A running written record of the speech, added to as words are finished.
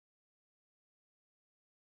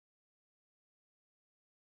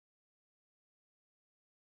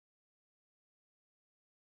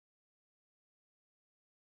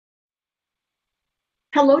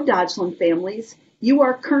Hello, Dodgeland families. You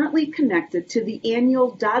are currently connected to the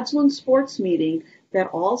annual Dodgeland Sports Meeting that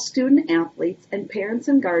all student athletes and parents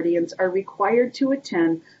and guardians are required to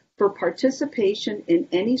attend for participation in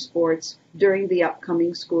any sports during the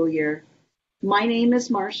upcoming school year. My name is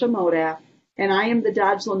Marcia Modaf, and I am the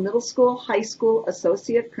Dodgeland Middle School, High School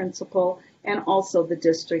Associate Principal and also the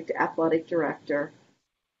District Athletic Director.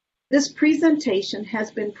 This presentation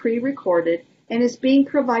has been pre-recorded and is being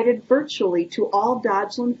provided virtually to all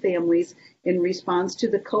Dodgeland families in response to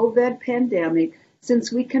the COVID pandemic, since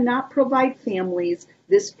we cannot provide families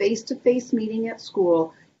this face-to-face meeting at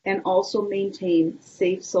school and also maintain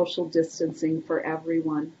safe social distancing for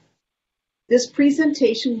everyone. This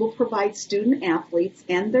presentation will provide student athletes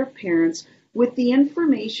and their parents with the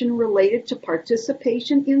information related to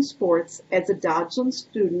participation in sports as a Dodgeland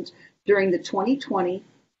student during the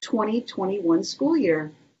 2020-2021 school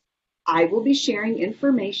year. I will be sharing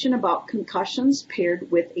information about concussions paired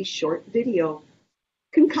with a short video.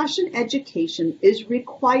 Concussion education is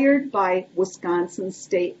required by Wisconsin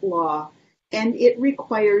state law, and it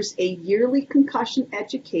requires a yearly concussion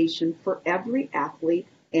education for every athlete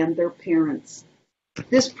and their parents.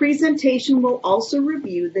 This presentation will also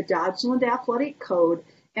review the Dodgeland Athletic Code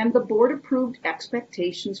and the board-approved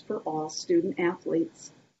expectations for all student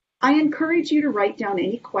athletes. I encourage you to write down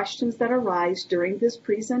any questions that arise during this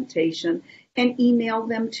presentation and email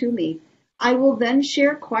them to me. I will then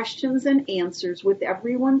share questions and answers with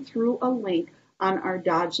everyone through a link on our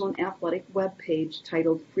Dodgeland Athletic webpage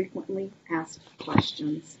titled Frequently Asked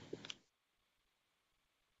Questions.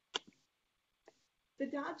 The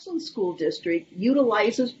Dodgeland School District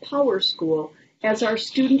utilizes PowerSchool as our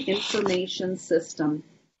student information system.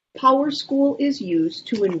 PowerSchool is used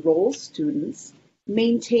to enroll students,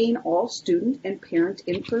 maintain all student and parent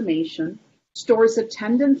information, stores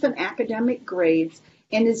attendance and academic grades,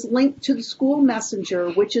 and is linked to the School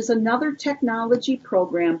Messenger, which is another technology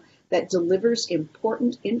program that delivers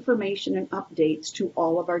important information and updates to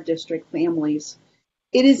all of our district families.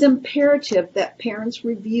 It is imperative that parents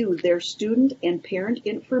review their student and parent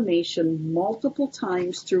information multiple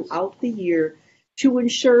times throughout the year to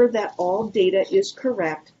ensure that all data is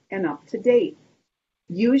correct and up to date.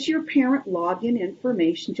 Use your parent login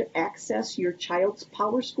information to access your child's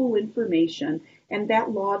PowerSchool information, and that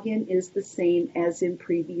login is the same as in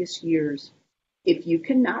previous years. If you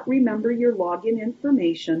cannot remember your login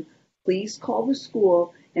information, please call the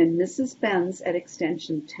school and Mrs. Benz at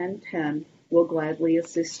extension 1010 will gladly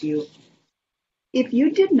assist you. If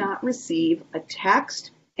you did not receive a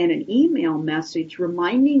text and an email message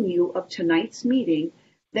reminding you of tonight's meeting,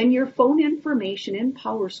 then your phone information in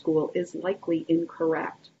PowerSchool is likely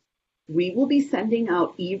incorrect. We will be sending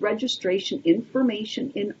out e-registration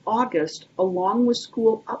information in August along with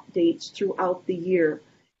school updates throughout the year.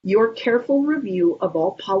 Your careful review of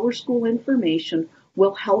all PowerSchool information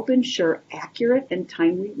will help ensure accurate and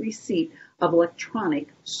timely receipt of electronic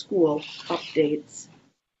school updates.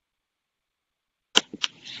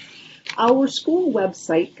 Our school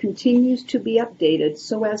website continues to be updated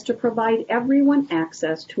so as to provide everyone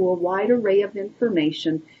access to a wide array of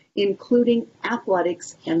information, including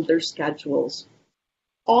athletics and their schedules.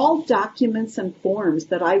 All documents and forms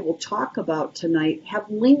that I will talk about tonight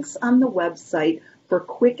have links on the website for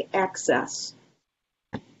quick access.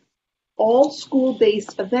 All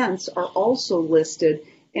school-based events are also listed,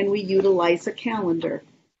 and we utilize a calendar.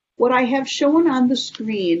 What I have shown on the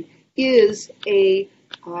screen is a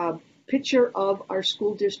picture of our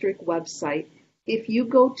school district website. If you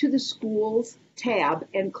go to the schools tab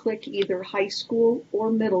and click either high school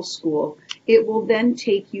or middle school, it will then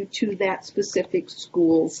take you to that specific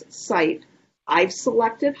school's site. I've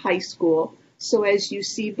selected high school, so as you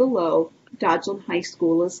see below, Dodgeland High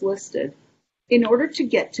School is listed. In order to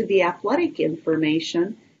get to the athletic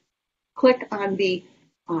information, click on the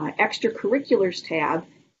extracurriculars tab,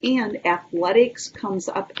 and athletics comes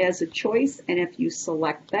up as a choice, and if you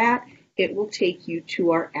select that, it will take you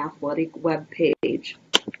to our athletic web page.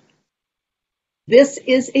 This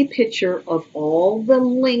is a picture of all the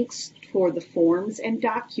links for the forms and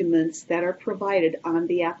documents that are provided on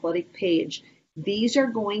the athletic page. These are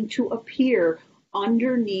going to appear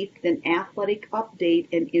underneath an athletic update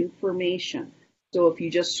and information. So if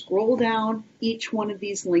you just scroll down, each one of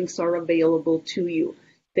these links are available to you.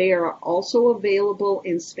 They are also available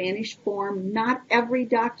in Spanish form. Not every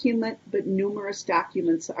document, but numerous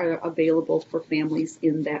documents are available for families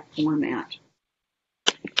in that format.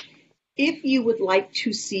 If you would like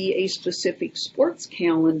to see a specific sports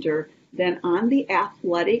calendar, then on the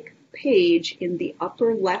athletic page in the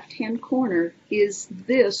upper left-hand corner is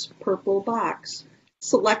this purple box.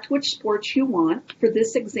 Select which sports you want. For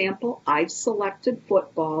this example, I've selected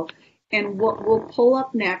football, and what we'll pull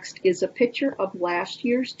up next is a picture of last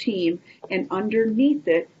year's team, and underneath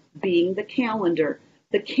it being the calendar.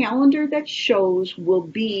 The calendar that shows will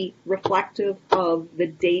be reflective of the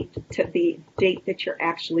date that you're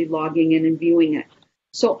actually logging in and viewing it.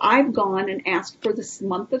 So I've gone and asked for this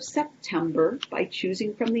month of September by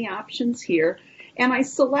choosing from the options here, and I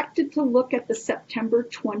selected to look at the September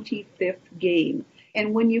 25th game.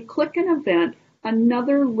 And when you click an event,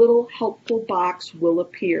 another little helpful box will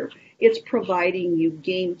appear. It's providing you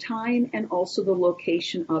game time and also the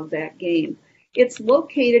location of that game. It's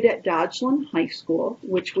located at Dodgeland High School,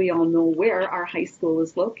 which we all know where our high school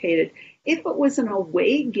is located. If it was an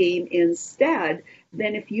away game instead,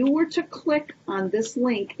 then if you were to click on this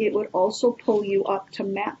link, it would also pull you up to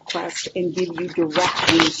MapQuest and give you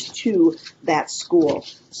directions to that school.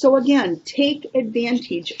 So again, take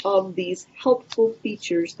advantage of these helpful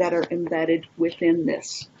features that are embedded within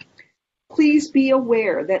this. Please be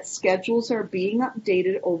aware that schedules are being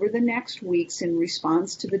updated over the next weeks in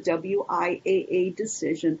response to the WIAA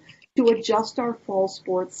decision to adjust our fall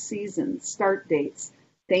sports season start dates.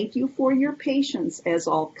 Thank you for your patience as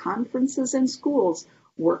all conferences and schools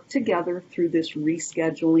work together through this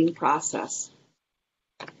rescheduling process.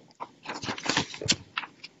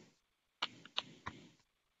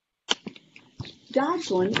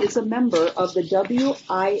 Dodgeland is a member of the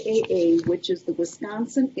WIAA, which is the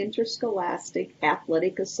Wisconsin Interscholastic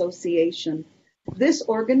Athletic Association. This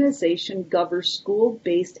organization governs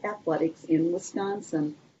school-based athletics in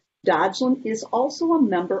Wisconsin. Dodgeland is also a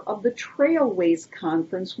member of the Trailways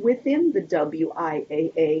Conference within the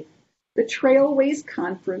WIAA. The Trailways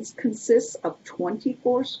Conference consists of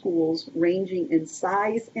 24 schools ranging in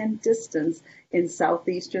size and distance in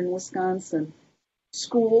southeastern Wisconsin.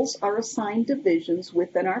 Schools are assigned divisions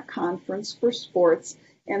within our conference for sports,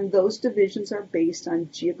 and those divisions are based on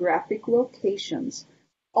geographic locations.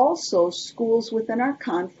 Also, schools within our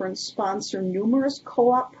conference sponsor numerous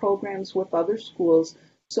co-op programs with other schools,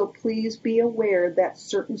 so please be aware that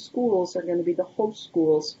certain schools are going to be the host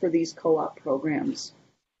schools for these co-op programs.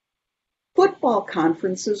 Football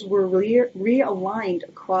conferences were realigned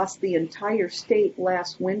across the entire state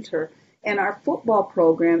last winter, and our football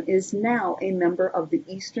program is now a member of the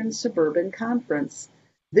Eastern Suburban Conference.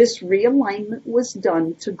 This realignment was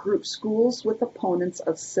done to group schools with opponents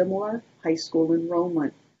of similar high school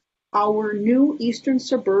enrollment. Our new Eastern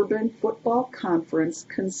Suburban Football Conference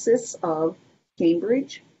consists of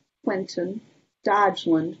Cambridge, Clinton,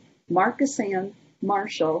 Dodgeland, Markesan,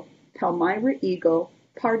 Marshall, Palmyra Eagle,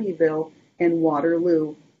 Partyville, and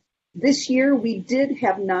Waterloo. This year, we did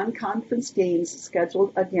have non-conference games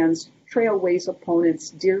scheduled against Trailways opponents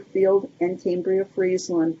Deerfield and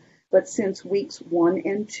Cambria-Friesland, but since weeks 1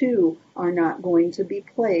 and 2 are not going to be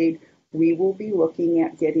played, we will be looking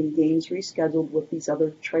at getting games rescheduled with these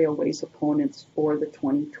other Trailways opponents for the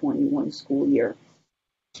 2021 school year.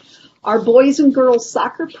 Our boys and girls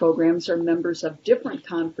soccer programs are members of different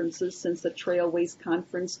conferences since the Trailways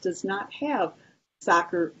Conference does not have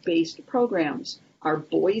soccer-based programs. Our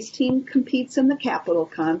boys team competes in the Capital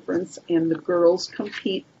Conference and the girls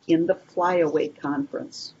compete in the Flyaway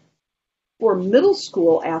Conference. For middle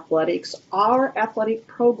school athletics, our athletic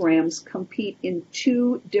programs compete in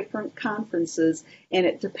 2 different conferences, and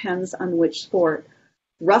it depends on which sport.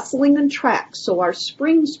 Wrestling and track, so our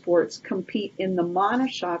spring sports compete in the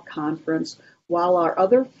Monashaw Conference, while our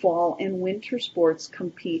other fall and winter sports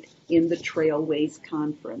compete in the Trailways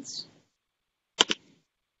Conference.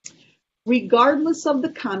 Regardless of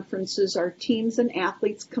the conferences our teams and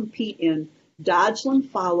athletes compete in,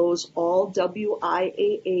 Dodgeland follows all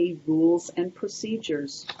WIAA rules and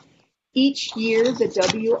procedures. Each year, the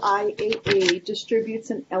WIAA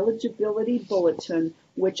distributes an eligibility bulletin,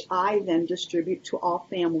 which I then distribute to all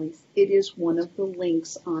families. It is one of the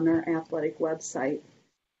links on our athletic website.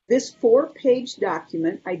 This 4-page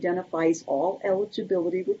document identifies all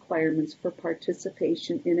eligibility requirements for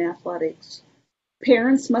participation in athletics.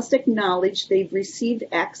 Parents must acknowledge they've received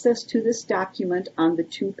access to this document on the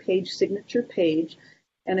 2-page signature page,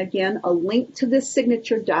 and again, a link to this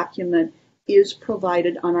signature document is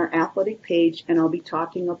provided on our athletic page, and I'll be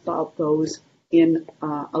talking about those in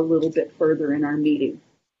a little bit further in our meeting.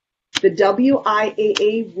 The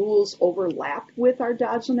WIAA rules overlap with our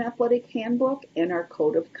Dodgeland Athletic Handbook and our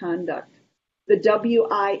Code of Conduct. The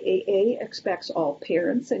WIAA expects all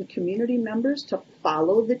parents and community members to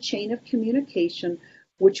follow the chain of communication,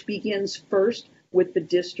 which begins first with the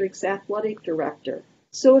district's athletic director.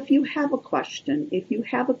 So if you have a question, if you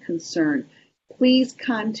have a concern, please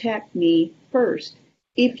contact me first.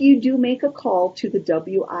 If you do make a call to the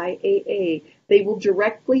WIAA, They will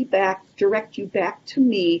direct you back to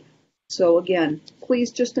me. So again, please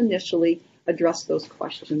just initially address those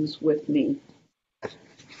questions with me.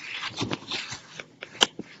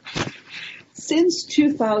 Since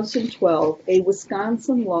 2012, a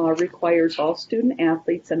Wisconsin law requires all student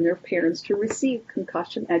athletes and their parents to receive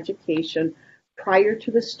concussion education prior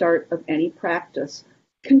to the start of any practice.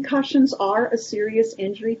 Concussions are a serious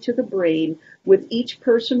injury to the brain, with each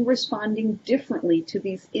person responding differently to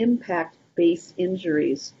these impact-based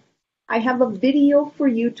injuries. I have a video for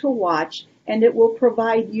you to watch, and it will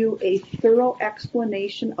provide you a thorough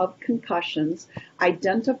explanation of concussions,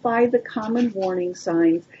 identify the common warning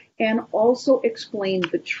signs, and also explain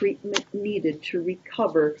the treatment needed to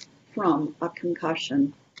recover from a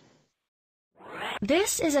concussion.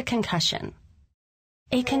 This is a concussion.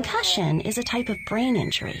 A concussion is a type of brain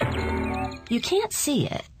injury. You can't see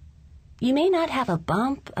it. You may not have a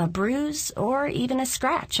bump, a bruise, or even a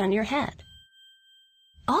scratch on your head.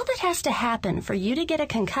 All that has to happen for you to get a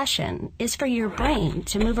concussion is for your brain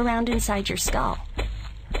to move around inside your skull.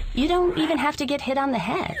 You don't even have to get hit on the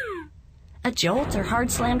head. A jolt or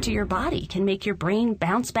hard slam to your body can make your brain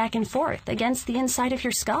bounce back and forth against the inside of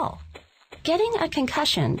your skull. Getting a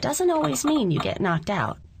concussion doesn't always mean you get knocked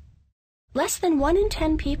out. Less than 1 in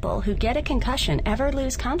 10 people who get a concussion ever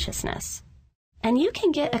lose consciousness. And you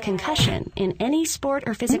can get a concussion in any sport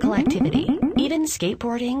or physical activity, even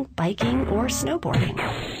skateboarding, biking, or snowboarding.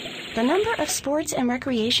 The number of sports and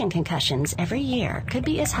recreation concussions every year could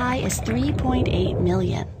be as high as 3.8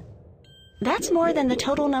 million. That's more than the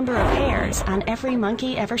total number of hairs on every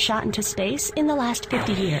monkey ever shot into space in the last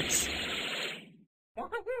 50 years.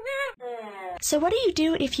 So what do you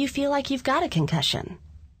do if you feel like you've got a concussion?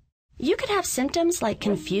 You could have symptoms like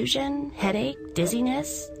confusion, headache,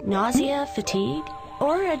 dizziness, nausea, fatigue,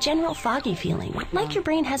 or a general foggy feeling, like your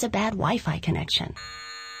brain has a bad Wi-Fi connection.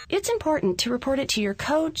 It's important to report it to your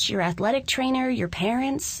coach, your athletic trainer, your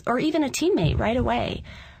parents, or even a teammate right away.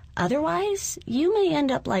 Otherwise, you may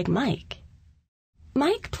end up like Mike.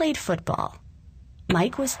 Mike played football.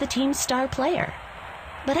 Mike was the team's star player.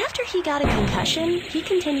 But after he got a concussion, he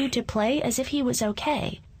continued to play as if he was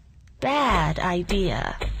okay. Bad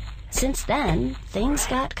idea. Since then, things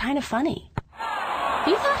got kind of funny.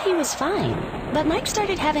 He thought he was fine, but Mike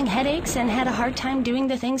started having headaches and had a hard time doing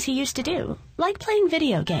the things he used to do, like playing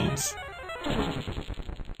video games.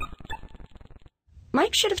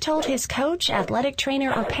 Mike should have told his coach, athletic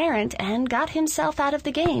trainer, or parent and got himself out of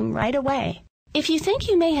the game right away. If you think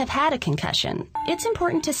you may have had a concussion, it's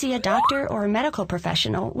important to see a doctor or a medical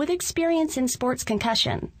professional with experience in sports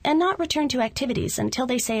concussion and not return to activities until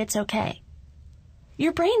they say it's okay.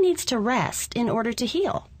 Your brain needs to rest in order to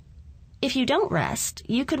heal. If you don't rest,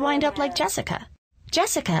 you could wind up like Jessica.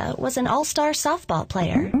 Jessica was an all-star softball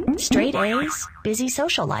player, straight A's, busy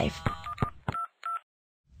social life.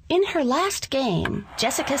 In her last game,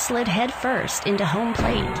 Jessica slid head first into home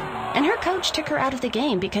plate, and her coach took her out of the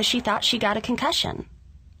game because she thought she got a concussion.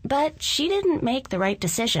 But she didn't make the right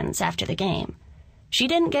decisions after the game. She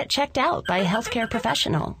didn't get checked out by a healthcare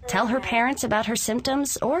professional, tell her parents about her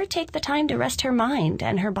symptoms, or take the time to rest her mind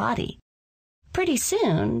and her body. Pretty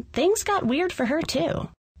soon, things got weird for her too.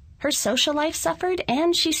 Her social life suffered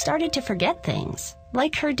and she started to forget things,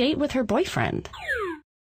 like her date with her boyfriend.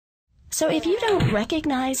 So if you don't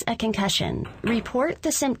recognize a concussion, report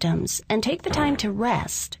the symptoms, and take the time to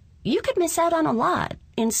rest, you could miss out on a lot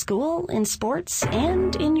in school, in sports,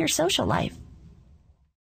 and in your social life.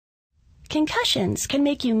 Concussions can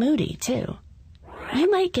make you moody, too. You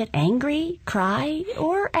might get angry, cry,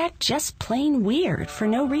 or act just plain weird for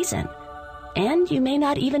no reason. And you may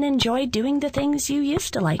not even enjoy doing the things you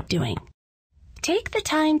used to like doing. Take the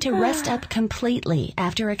time to rest up completely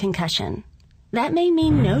after a concussion. That may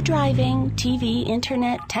mean no driving, TV,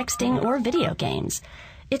 internet, texting, or video games.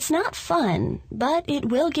 It's not fun, but it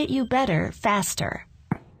will get you better faster.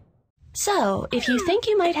 So, if you think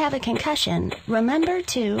you might have a concussion, remember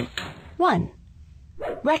to 1.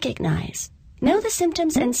 Recognize. Know the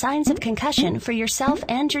symptoms and signs of concussion for yourself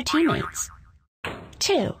and your teammates.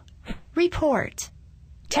 2. Report.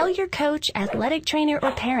 Tell your coach, athletic trainer,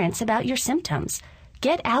 or parents about your symptoms.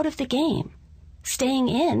 Get out of the game. Staying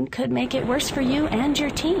in could make it worse for you and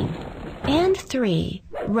your team. And 3.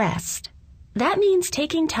 Rest. That means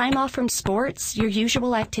taking time off from sports, your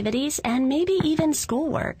usual activities, and maybe even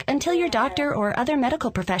schoolwork until your doctor or other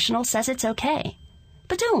medical professional says it's okay.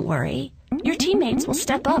 But don't worry. Your teammates will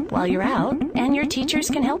step up while you're out, and your teachers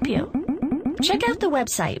can help you. Check out the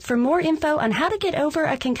website for more info on how to get over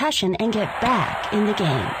a concussion and get back in the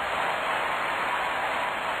game.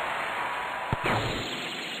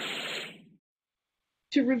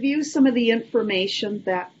 To review some of the information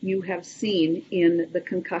that you have seen in the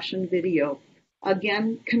concussion video,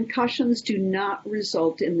 again, concussions do not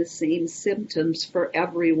result in the same symptoms for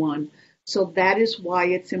everyone. So that is why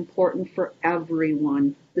it's important for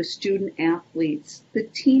everyone, the student athletes, the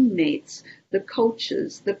teammates, the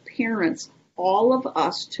coaches, the parents, all of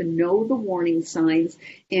us to know the warning signs.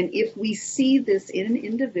 And if we see this in an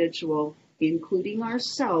individual, including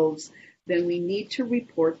ourselves, then we need to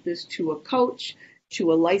report this to a coach,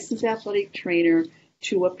 to a licensed athletic trainer,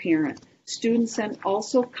 to a parent. Students then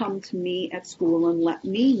also come to me at school and let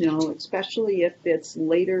me know, especially if it's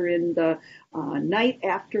later in the night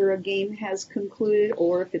after a game has concluded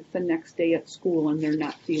or if it's the next day at school and they're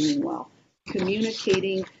not feeling well.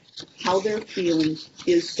 Communicating how they're feeling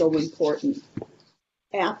is so important.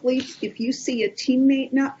 Athletes, if you see a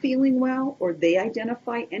teammate not feeling well or they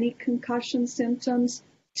identify any concussion symptoms,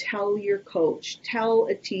 tell your coach, tell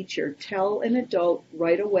a teacher, tell an adult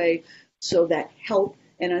right away so that help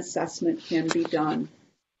and assessment can be done.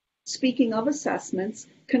 Speaking of assessments,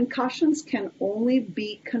 concussions can only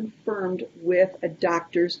be confirmed with a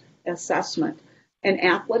doctor's assessment. An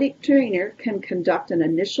athletic trainer can conduct an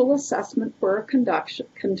initial assessment for a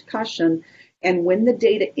concussion, and when the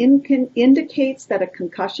data indicates that a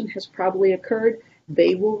concussion has probably occurred,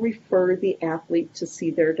 they will refer the athlete to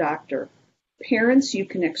see their doctor. Parents, you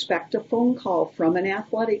can expect a phone call from an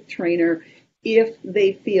athletic trainer if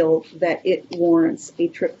they feel that it warrants a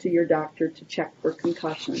trip to your doctor to check for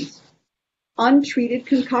concussions. Untreated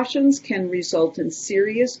concussions can result in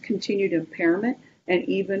serious continued impairment and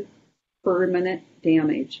even permanent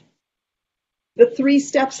damage. The 3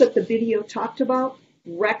 steps that the video talked about: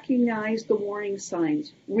 recognize the warning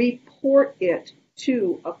signs, report it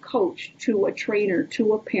to a coach, to a trainer,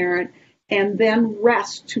 to a parent, and then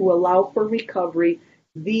rest to allow for recovery.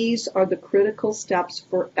 These are the critical steps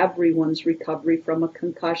for everyone's recovery from a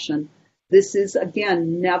concussion. This is,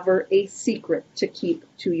 again, never a secret to keep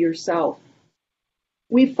to yourself.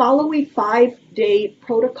 We follow a 5-day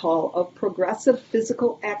protocol of progressive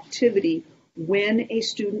physical activity when a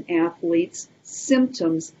student athlete's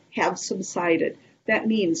symptoms have subsided. That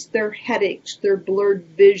means their headaches, their blurred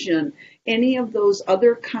vision, any of those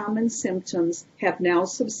other common symptoms have now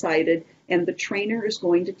subsided, and the trainer is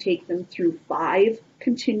going to take them through 5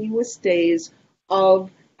 continuous days of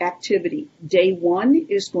activity. Day 1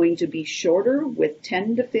 is going to be shorter with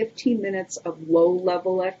 10 to 15 minutes of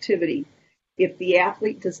low-level activity. If the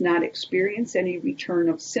athlete does not experience any return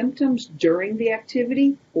of symptoms during the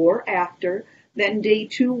activity or after, then day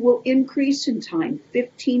 2 will increase in time,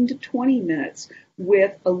 15 to 20 minutes,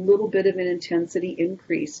 with a little bit of an intensity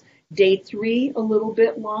increase. Day 3, a little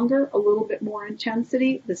bit longer, a little bit more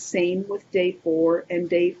intensity, the same with day 4 and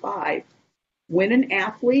day 5. When an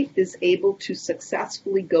athlete is able to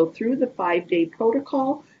successfully go through the 5-day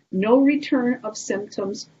protocol, no return of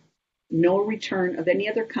symptoms, no return of any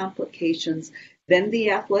other complications, then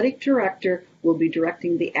the athletic director will be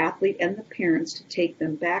directing the athlete and the parents to take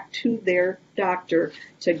them back to their doctor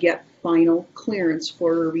to get final clearance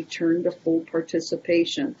for a return to full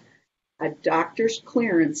participation. A doctor's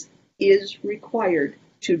clearance is required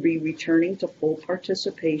to be returning to full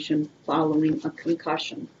participation following a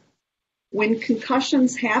concussion. When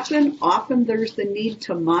concussions happen, often there's the need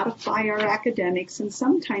to modify our academics and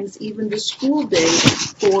sometimes even the school day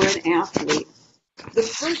for an athlete. The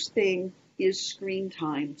first thing is screen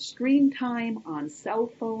time. Screen time on cell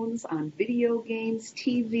phones, on video games,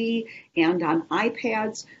 TV, and on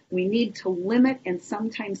iPads. We need to limit and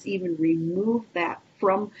sometimes even remove that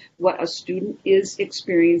from what a student is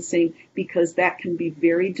experiencing, because that can be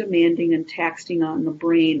very demanding and taxing on the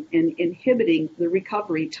brain and inhibiting the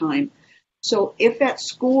recovery time. So if at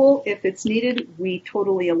school, if it's needed, we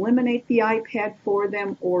totally eliminate the iPad for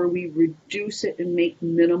them, or we reduce it and make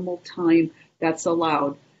minimal time that's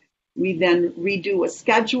allowed. We then redo a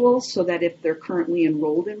schedule so that if they're currently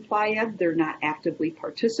enrolled in PHYED, they're not actively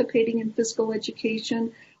participating in physical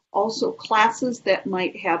education. Also, classes that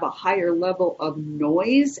might have a higher level of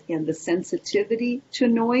noise and the sensitivity to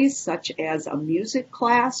noise, such as a music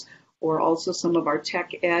class, or also some of our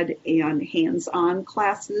tech ed and hands-on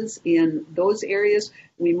classes in those areas,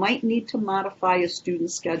 we might need to modify a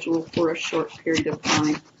student's schedule for a short period of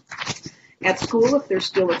time. At school, if they're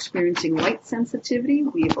still experiencing light sensitivity,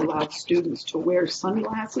 we've allowed students to wear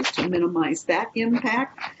sunglasses to minimize that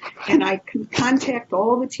impact. And I can contact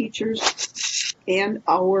all the teachers and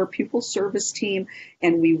our pupil service team,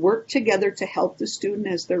 and we work together to help the student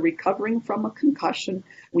as they're recovering from a concussion.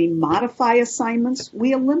 We modify assignments.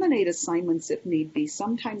 We eliminate assignments if need be.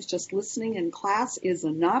 Sometimes just listening in class is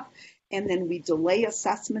enough. and then we delay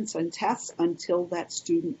assessments and tests until that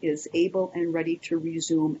student is able and ready to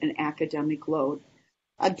resume an academic load.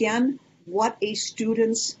 Again, what a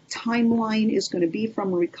student's timeline is going to be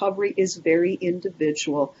from recovery is very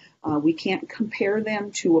individual. We can't compare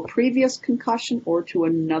them to a previous concussion or to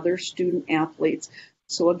another student athlete.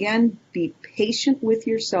 So again, be patient with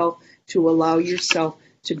yourself to allow yourself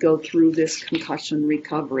to go through this concussion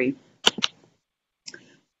recovery.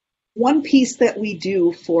 One piece that we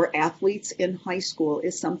do for athletes in high school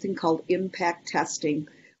is something called impact testing.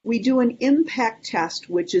 We do an impact test,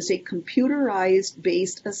 which is a computerized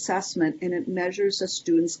based assessment, and it measures a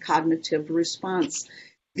student's cognitive response.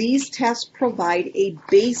 These tests provide a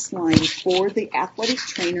baseline for the athletic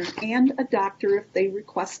trainer and a doctor, if they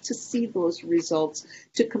request to see those results,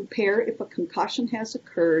 to compare if a concussion has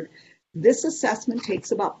occurred. This assessment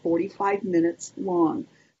takes about 45 minutes long.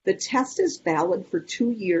 The test is valid for 2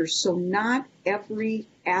 years, so not every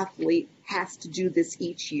athlete has to do this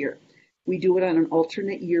each year. We do it on an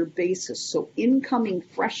alternate year basis. So incoming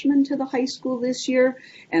freshmen to the high school this year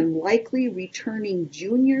and likely returning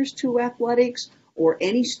juniors to athletics or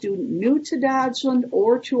any student new to Dodgeland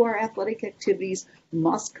or to our athletic activities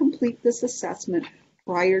must complete this assessment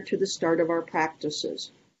prior to the start of our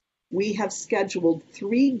practices. We have scheduled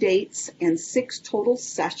 3 dates and 6 total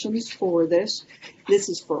sessions for this. This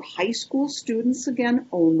is for high school students again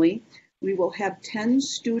only. We will have 10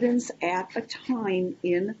 students at a time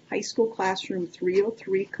in high school classroom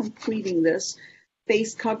 303 completing this.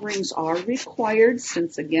 Face coverings are required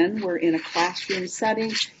since, again, we're in a classroom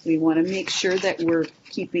setting. We want to make sure that we're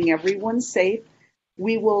keeping everyone safe.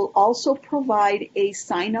 We will also provide a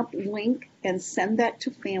sign-up link and send that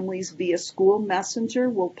to families via school messenger.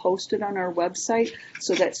 We'll post it on our website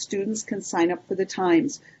so that students can sign up for the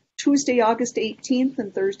times. Tuesday, August 18th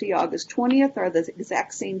and Thursday, August 20th are the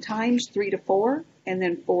exact same times, 3 to 4, and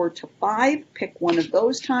then 4 to 5. Pick one of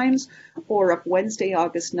those times. Or if Wednesday,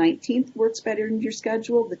 August 19th works better in your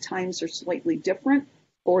schedule, the times are slightly different,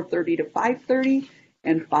 4:30 to 5:30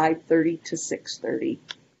 and 5:30 to 6:30.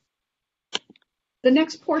 The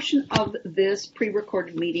next portion of this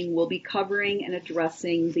pre-recorded meeting will be covering and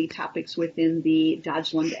addressing the topics within the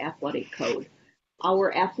Dodgeland Athletic Code.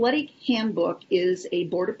 Our athletic handbook is a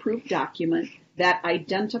board-approved document that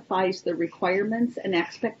identifies the requirements and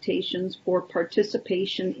expectations for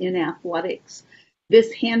participation in athletics.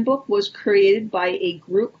 This handbook was created by a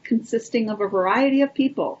group consisting of a variety of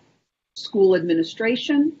people: school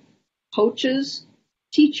administration, coaches,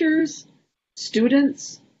 teachers,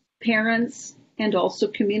 students, parents, and also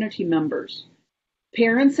community members.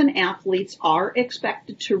 Parents and athletes are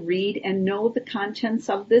expected to read and know the contents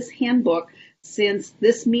of this handbook, since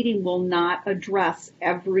this meeting will not address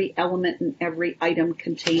every element and every item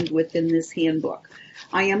contained within this handbook.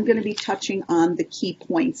 I am going to be touching on the key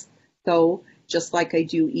points, though, just like I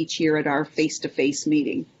do each year at our face-to-face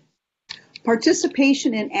meeting.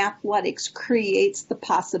 Participation in athletics creates the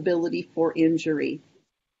possibility for injury.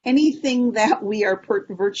 Anything that we are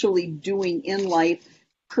virtually doing in life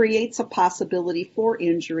creates a possibility for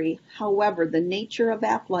injury. However, the nature of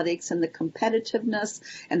athletics and the competitiveness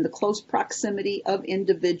and the close proximity of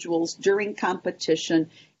individuals during competition,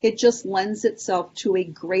 it just lends itself to a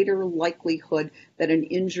greater likelihood that an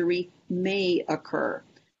injury may occur.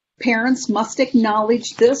 Parents must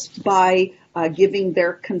acknowledge this by giving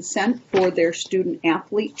their consent for their student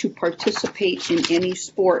athlete to participate in any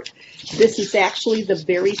sport. This is actually the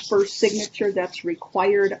very first signature that's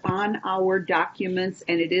required on our documents,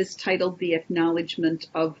 and it is titled the Acknowledgement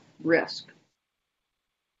of Risk.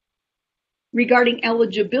 Regarding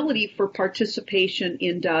eligibility for participation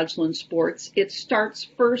in Dodgeland sports, it starts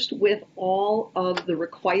first with all of the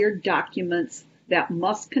required documents that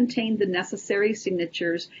must contain the necessary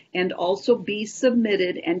signatures and also be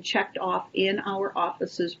submitted and checked off in our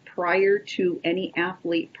offices prior to any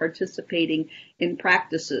athlete participating in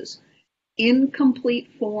practices. Incomplete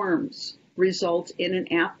forms result in an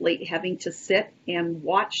athlete having to sit and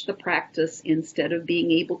watch the practice instead of being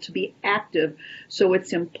able to be active. So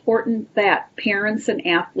it's important that parents and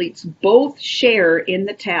athletes both share in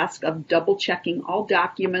the task of double checking all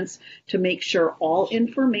documents to make sure all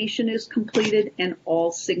information is completed and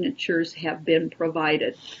all signatures have been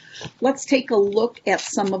provided. Let's take a look at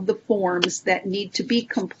some of the forms that need to be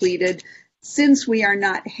completed since we are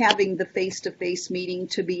not having the face-to-face meeting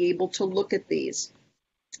to be able to look at these.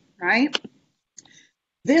 Right?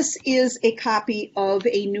 This is a copy of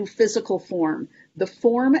a new physical form. The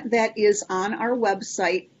form that is on our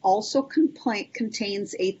website also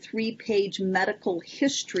contains a 3-page medical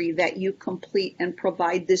history that you complete and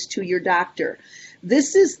provide this to your doctor.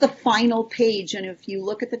 This is the final page, and if you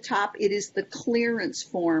look at the top, it is the clearance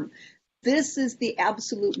form. This is the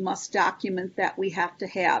absolute must document that we have to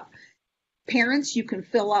have. Parents, you can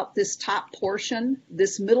fill out this top portion.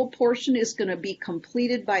 This middle portion is going to be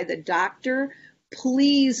completed by the doctor.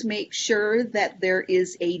 Please make sure that there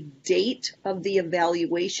is a date of the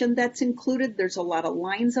evaluation that's included. There's a lot of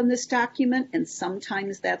lines on this document, and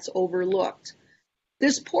sometimes that's overlooked.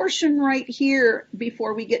 This portion right here,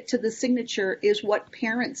 before we get to the signature, is what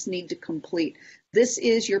parents need to complete. This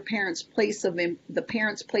is your parents' place of the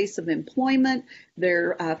parents' place of employment,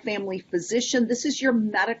 their family physician. This is your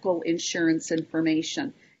medical insurance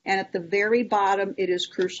information. And at the very bottom, it is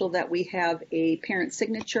crucial that we have a parent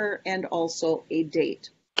signature and also a date.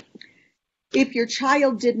 If your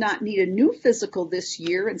child did not need a new physical this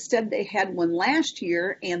year, instead they had one last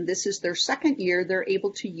year, and this is their second year, they're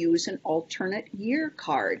able to use an alternate year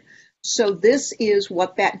card. So this is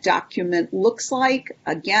what that document looks like.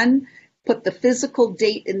 Again, put the physical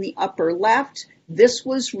date in the upper left. This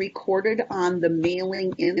was recorded on the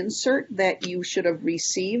mailing insert that you should have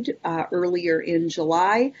received earlier in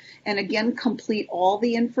July. And again, complete all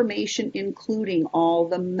the information, including all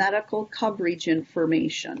the medical coverage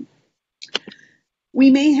information. We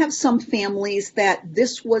may have some families that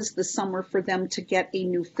this was the summer for them to get a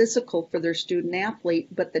new physical for their student athlete,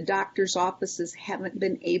 but the doctor's offices haven't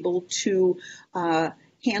been able to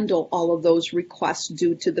handle all of those requests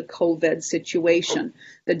due to the COVID situation.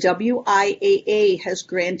 The WIAA has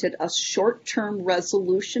granted a short-term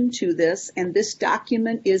resolution to this, and this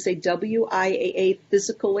document is a WIAA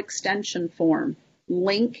physical extension form.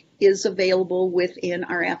 Link is available within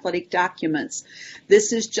our athletic documents.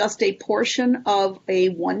 This is just a portion of a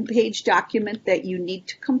one-page document that you need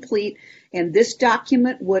to complete, and this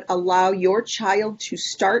document would allow your child to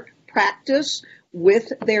start practice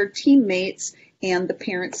with their teammates, and the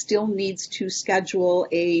parent still needs to schedule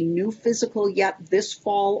a new physical yet this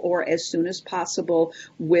fall or as soon as possible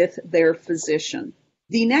with their physician.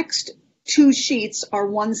 The next two sheets are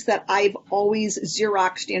ones that I've always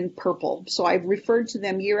Xeroxed in purple. So I've referred to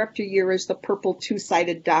them year after year as the purple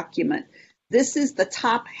two-sided document. This is the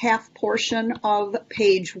top half portion of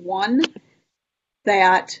page 1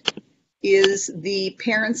 that is the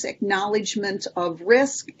parent's acknowledgement of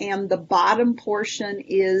risk, and the bottom portion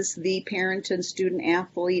is the parent and student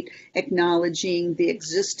athlete acknowledging the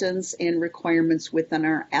existence and requirements within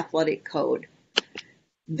our athletic code.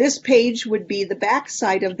 This page would be the back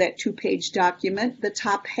side of that two-page document. The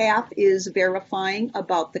top half is verifying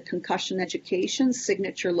about the concussion education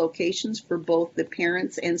signature locations for both the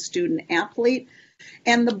parents and student athlete.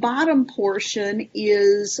 And the bottom portion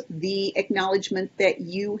is the acknowledgement that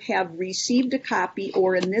you have received a copy,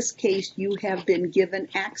 or in this case, you have been given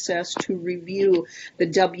access to review the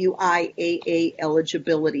WIAA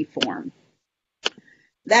eligibility form.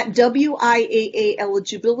 That WIAA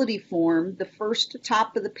eligibility form, the first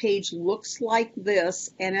top of the page looks like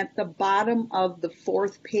this, and at the bottom of the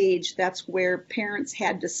fourth page, that's where parents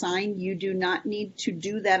had to sign. You do not need to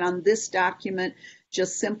do that on this document.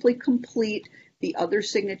 Just simply complete the other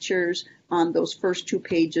signatures on those first two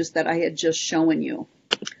pages that I had just shown you.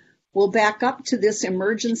 We'll back up to this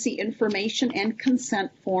emergency information and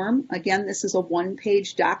consent form. Again, this is a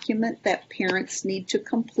one-page document that parents need to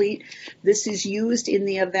complete. This is used in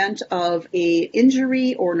the event of an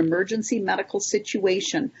injury or an emergency medical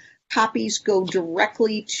situation. Copies go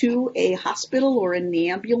directly to a hospital or in the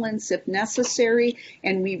ambulance if necessary,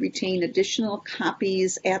 and we retain additional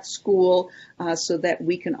copies at school so that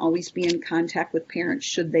we can always be in contact with parents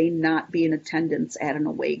should they not be in attendance at an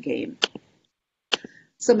away game.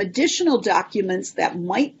 Some additional documents that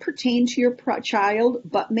might pertain to your child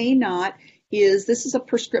but may not is this is a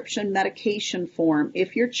prescription medication form.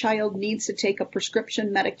 If your child needs to take a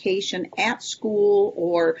prescription medication at school,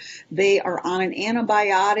 or they are on an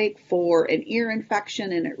antibiotic for an ear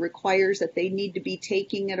infection and it requires that they need to be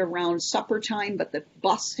taking it around supper time, but the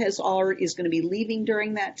bus is going to be leaving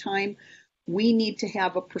during that time, we need to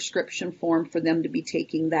have a prescription form for them to be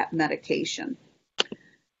taking that medication.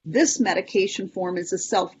 This medication form is a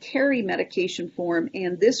self-carry medication form,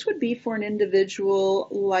 and this would be for an individual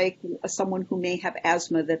like someone who may have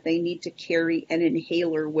asthma that they need to carry an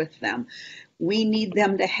inhaler with them. We need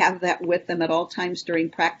them to have that with them at all times during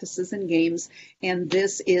practices and games, and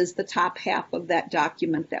this is the top half of that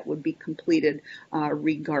document that would be completed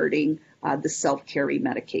regarding the self-carry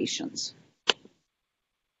medications.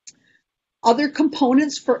 Other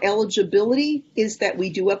components for eligibility is that we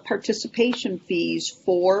do have participation fees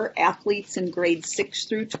for athletes in grades 6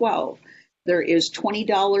 through 12. There is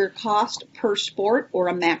 $20 cost per sport, or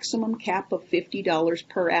a maximum cap of $50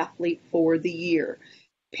 per athlete for the year.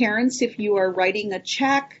 Parents, if you are writing a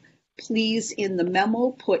check, Please, in the memo,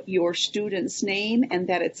 put your student's name and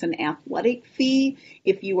that it's an athletic fee.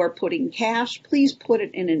 If you are putting cash, please put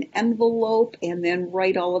it in an envelope and then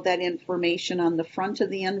write all of that information on the front of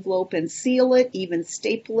the envelope and seal it, even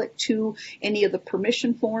staple it to any of the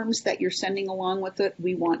permission forms that you're sending along with it.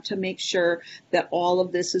 We want to make sure that all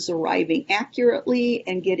of this is arriving accurately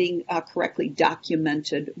and getting correctly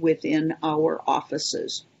documented within our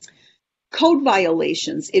offices. Code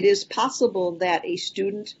violations. It is possible that a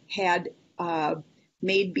student had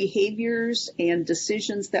made behaviors and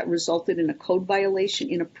decisions that resulted in a code violation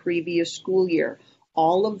in a previous school year.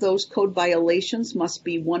 All of those code violations must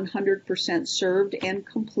be 100% served and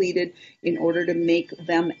completed in order to make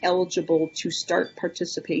them eligible to start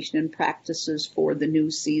participation in practices for the new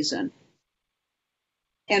season.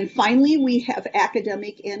 And finally, we have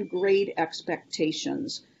academic and grade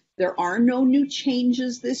expectations. There are no new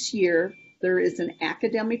changes this year. There is an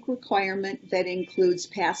academic requirement that includes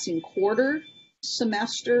passing quarter,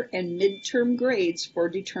 semester, and midterm grades for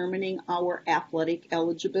determining our athletic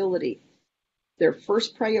eligibility. Their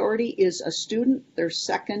first priority is a student. Their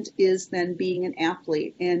second is then being an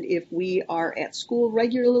athlete. And if we are at school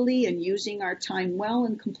regularly and using our time well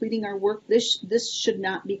and completing our work, this should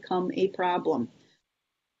not become a problem.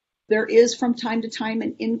 There is from time to time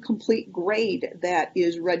an incomplete grade that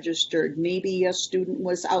is registered. Maybe a student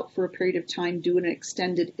was out for a period of time due to an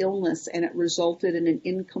extended illness and it resulted in an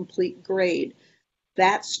incomplete grade.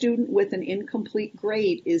 That student with an incomplete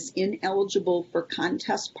grade is ineligible for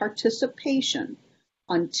contest participation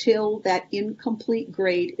until that incomplete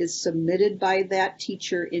grade is submitted by that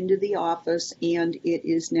teacher into the office and it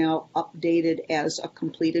is now updated as a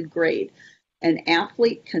completed grade. An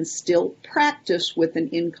athlete can still practice with an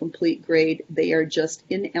incomplete grade. They are just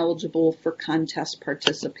ineligible for contest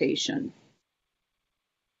participation.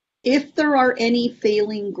 If there are any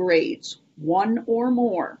failing grades, one or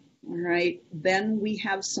more, all right, then we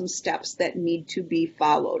have some steps that need to be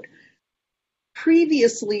followed.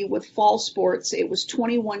 Previously with fall sports, it was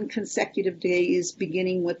 21 consecutive days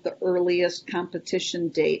beginning with the earliest competition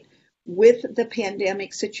date. With the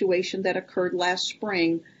pandemic situation that occurred last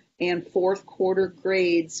spring, and fourth quarter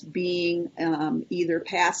grades being either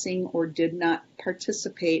passing or did not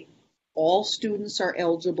participate, all students are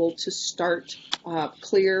eligible to start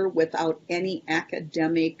clear without any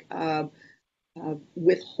academic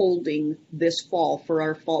withholding this fall for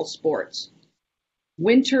our fall sports.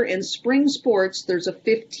 Winter and spring sports, there's a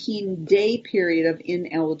 15-day period of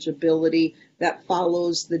ineligibility that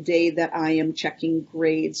follows the day that I am checking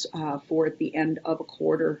grades for at the end of a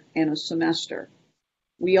quarter and a semester.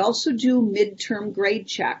 We also do midterm grade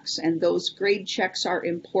checks, and those grade checks are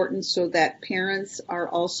important so that parents are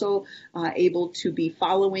also able to be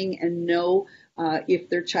following and know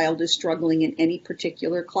if their child is struggling in any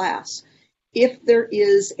particular class. If there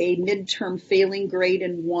is a midterm failing grade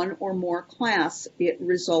in one or more class, it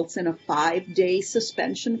results in a 5-day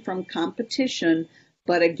suspension from competition,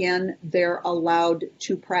 but again, they're allowed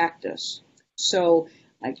to practice. So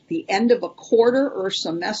at the end of a quarter or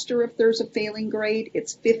semester, if there's a failing grade,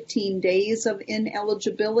 it's 15 days of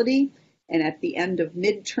ineligibility. And at the end of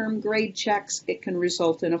midterm grade checks, it can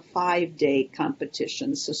result in a 5-day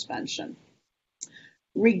competition suspension.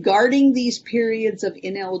 Regarding these periods of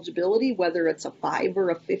ineligibility, whether it's a 5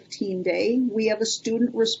 or a 15-day, we have a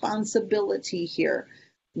student responsibility here.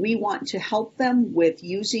 We want to help them with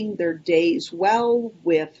using their days well,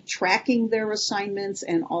 with tracking their assignments,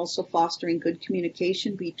 and also fostering good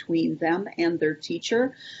communication between them and their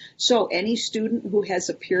teacher. So any student who has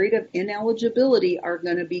a period of ineligibility are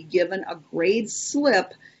going to be given a grade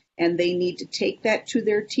slip, and they need to take that to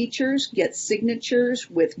their teachers, get signatures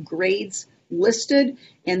with grades listed,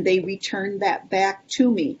 and they return that back to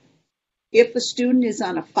me. If a student is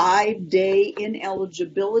on a 5-day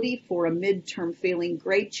ineligibility for a midterm failing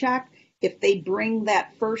grade check, if they bring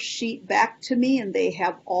that first sheet back to me and they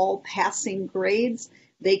have all passing grades,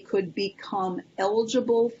 they could become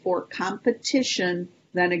eligible for competition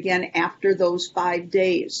then again after those 5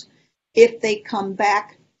 days. If they come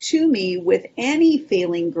back to me with any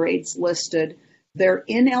failing grades listed, their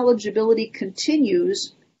ineligibility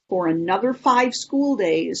continues for another 5 school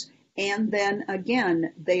days. And then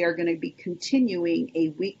again, they are going to be continuing a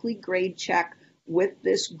weekly grade check with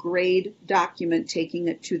this grade document, taking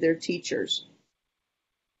it to their teachers.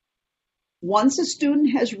 Once a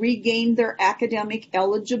student has regained their academic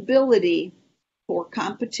eligibility for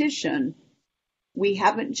competition, we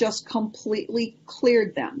haven't just completely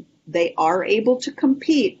cleared them. They are able to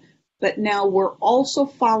compete, but now we're also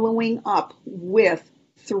following up with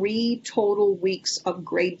 3 total weeks of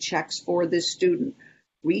grade checks for this student.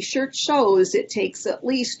 Research shows it takes at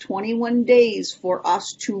least 21 days for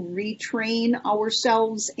us to retrain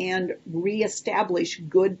ourselves and reestablish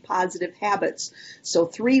good positive habits. So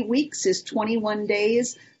 3 weeks is 21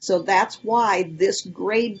 days. So that's why this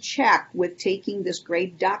grade check with taking this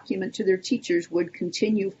grade document to their teachers would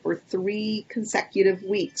continue for 3 consecutive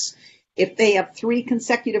weeks. If they have 3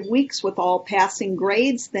 consecutive weeks with all passing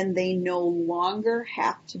grades, then they no longer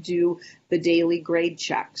have to do the daily grade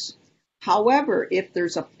checks. However, if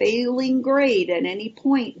there's a failing grade at any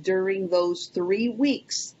point during those 3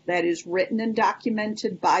 weeks that is written and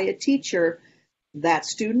documented by a teacher, that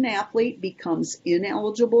student athlete becomes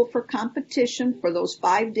ineligible for competition for those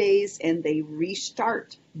 5 days, and they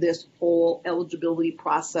restart this whole eligibility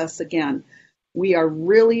process again. We are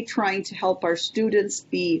really trying to help our students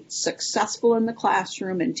be successful in the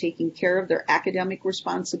classroom and taking care of their academic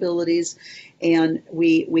responsibilities, and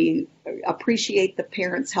we appreciate the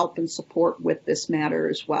parents' help and support with this matter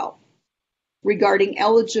as well. Regarding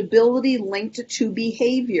eligibility linked to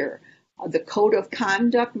behavior, the code of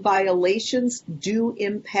conduct violations do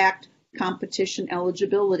impact competition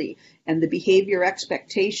eligibility, and the behavior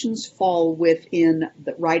expectations fall within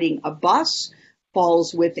the riding a bus,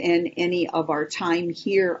 falls within any of our time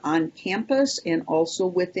here on campus, and also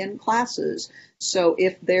within classes. So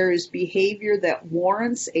if there is behavior that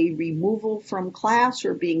warrants a removal from class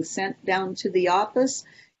or being sent down to the office,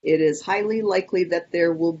 it is highly likely that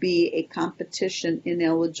there will be a competition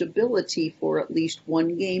ineligibility for at least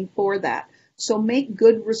 1 game for that. So make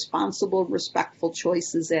good, responsible, respectful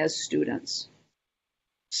choices as students.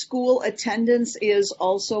 School attendance is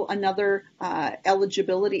also another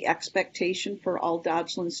eligibility expectation for all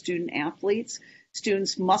Dodgeland student athletes.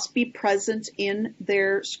 Students must be present in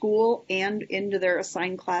their school and into their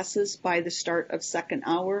assigned classes by the start of second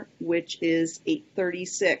hour, which is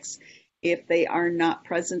 8:36. If they are not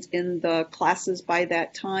present in the classes by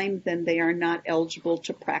that time, then they are not eligible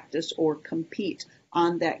to practice or compete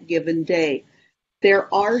on that given day.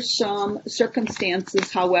 There are some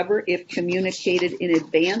circumstances, however, if communicated in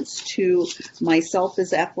advance to myself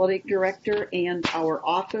as athletic director and our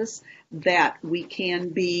office, that we can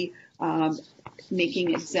be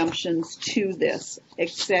making exemptions to this.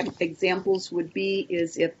 Examples would be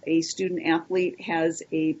is if a student athlete has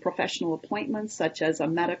a professional appointment, such as a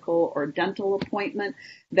medical or dental appointment,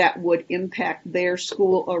 that would impact their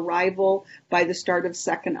school arrival by the start of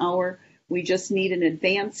second hour. We just need an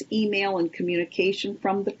advance email and communication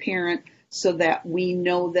from the parent so that we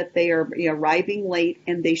know that they are arriving late,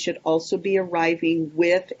 and they should also be arriving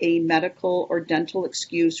with a medical or dental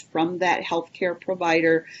excuse from that healthcare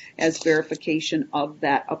provider as verification of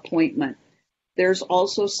that appointment. There's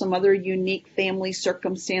also some other unique family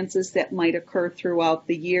circumstances that might occur throughout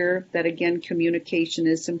the year that, again, communication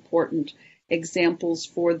is important. Examples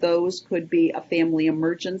for those could be a family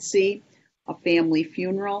emergency, a family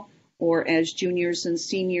funeral, or as juniors and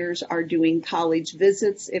seniors are doing college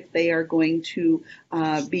visits, if they are going to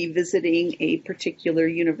be visiting a particular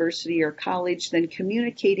university or college, then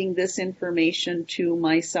communicating this information to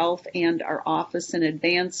myself and our office in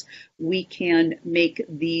advance, we can make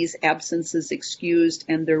these absences excused,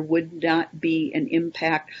 and there would not be an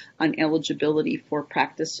impact on eligibility for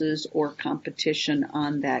practices or competition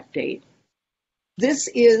on that date. This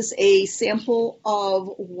is a sample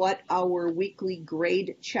of what our weekly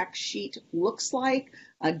grade check sheet looks like.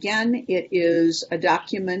 Again, it is a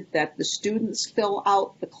document that the students fill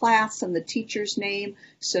out the class and the teacher's name.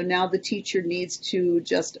 So now the teacher needs to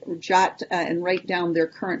just jot and write down their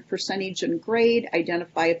current percentage and grade,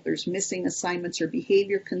 identify if there's missing assignments or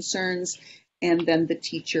behavior concerns, and then the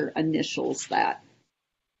teacher initials that.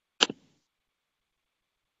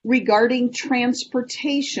 Regarding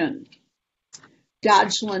transportation,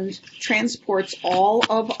 Dodgeland transports all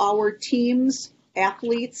of our teams,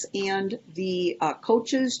 athletes, and the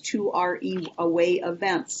coaches to our away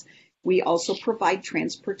events. We also provide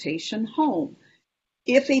transportation home.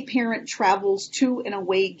 If a parent travels to an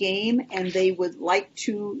away game and they would like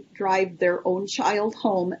to drive their own child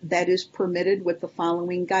home, that is permitted with the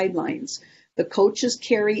following guidelines. The coaches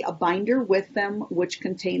carry a binder with them which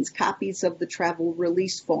contains copies of the travel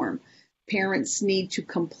release form. Parents need to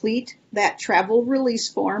complete that travel release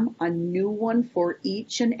form, a new one for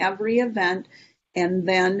each and every event, and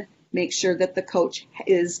then make sure that the coach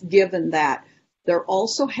is given that. There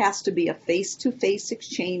also has to be a face-to-face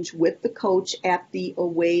exchange with the coach at the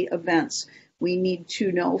away events. We need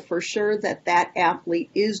to know for sure that that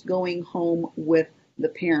athlete is going home with the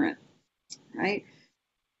parent, right?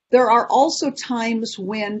 There are also times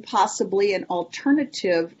when possibly an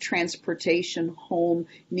alternative transportation home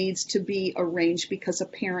needs to be arranged because a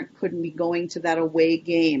parent couldn't be going to that away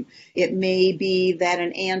game. It may be that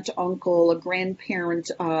an aunt, uncle, a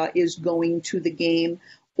grandparent is going to the game,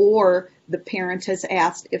 or the parent has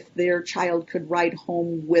asked if their child could ride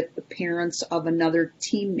home with the parents of another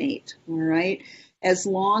teammate, all right? As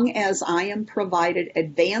long as I am provided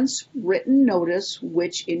advance written notice,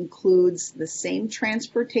 which includes the same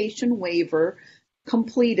transportation waiver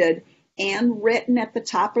completed and written at the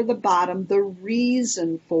top or the bottom, the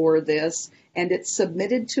reason for this, and it's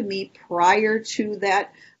submitted to me prior to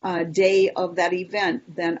that day of that event,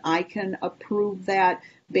 then I can approve that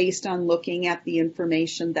based on looking at the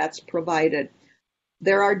information that's provided.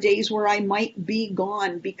 There are days where I might be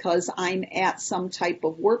gone because I'm at some type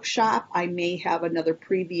of workshop. I may have another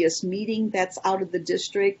previous meeting that's out of the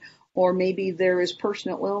district, or maybe there is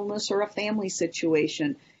personal illness or a family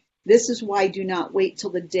situation. This is why do not wait till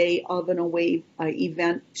the day of an away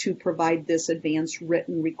event to provide this advance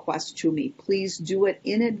written request to me. Please do it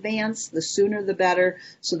in advance, the sooner the better,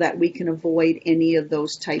 so that we can avoid any of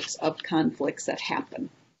those types of conflicts that happen.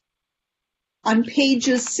 On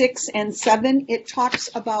pages 6 and 7, it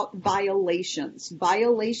talks about violations.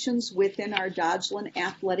 Violations within our Dodgeland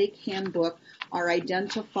Athletic Handbook are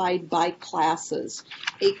identified by classes.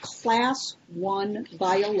 A Class 1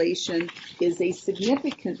 violation is a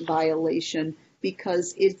significant violation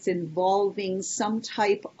because it's involving some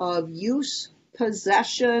type of use,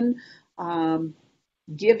 possession,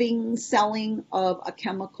 giving, selling of a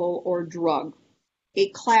chemical or drug. A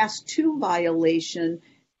Class 2 violation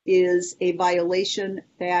is a violation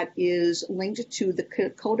that is linked to the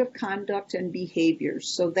code of conduct and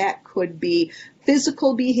behaviors. So that could be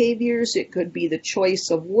physical behaviors, it could be the choice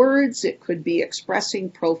of words, it could be expressing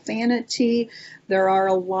profanity. There are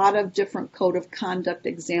a lot of different code of conduct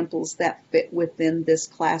examples that fit within this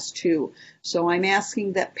Class 2. So I'm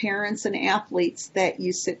asking that parents and athletes that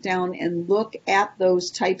you sit down and look at those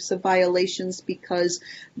types of violations, because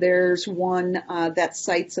there's one that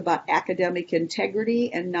cites about academic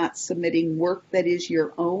integrity and not submitting work that is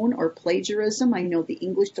your own, or plagiarism. I know the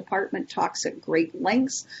English department talks at great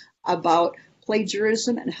lengths about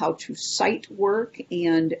plagiarism and how to cite work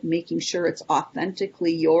and making sure it's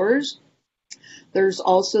authentically yours. There's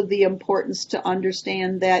also the importance to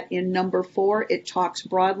understand that in number 4, it talks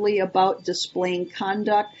broadly about displaying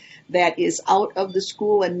conduct that is out of the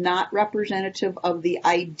school and not representative of the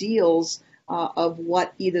ideals of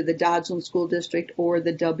what either the Dodgeland School District or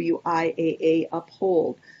the WIAA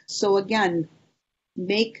uphold. So again,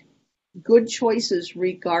 make good choices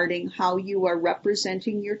regarding how you are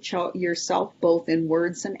representing yourself, both in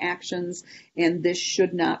words and actions, and this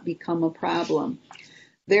should not become a problem.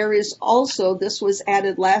 There is also, this was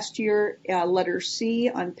added last year, letter C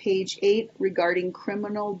on page 8 regarding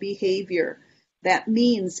criminal behavior. That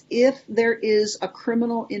means if there is a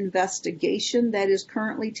criminal investigation that is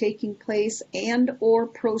currently taking place and or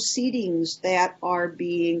proceedings that are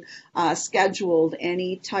being scheduled,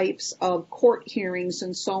 any types of court hearings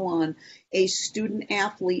and so on, a student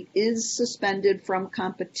athlete is suspended from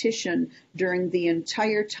competition during the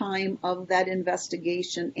entire time of that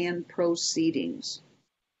investigation and proceedings.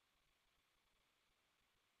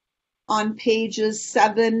 On pages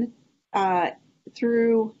 7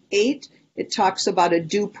 through 8, it talks about a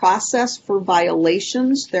due process for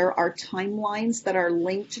violations. There are timelines that are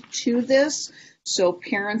linked to this. So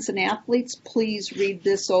parents and athletes, please read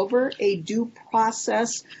this over. A due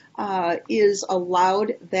process is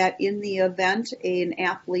allowed that in the event an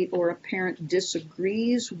athlete or a parent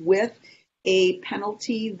disagrees with a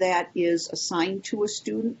penalty that is assigned to a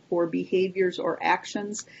student for behaviors or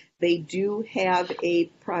actions, they do have a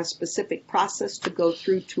specific process to go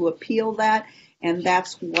through to appeal that. And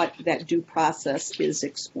that's what that due process is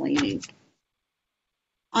explaining.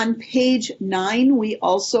 On page 9, we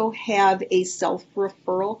also have a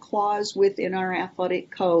self-referral clause within our athletic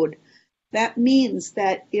code. That means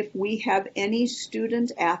that if we have any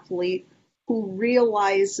student athlete who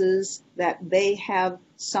realizes that they have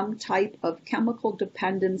some type of chemical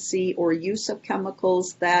dependency or use of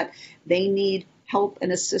chemicals that they need help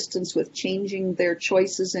and assistance with changing their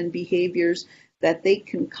choices and behaviors, that they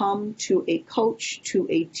can come to a coach, to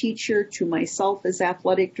a teacher, to myself as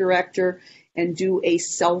athletic director, and do a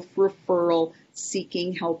self-referral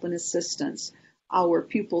seeking help and assistance. Our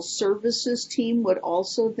pupil services team would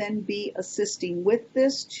also then be assisting with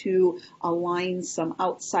this to align some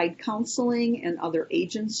outside counseling and other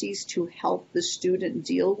agencies to help the student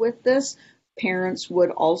deal with this. Parents would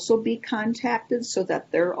also be contacted so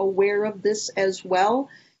that they're aware of this as well.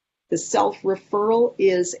 The self-referral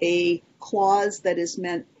is a clause that is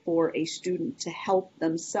meant for a student to help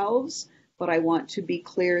themselves, but I want to be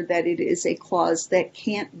clear that it is a clause that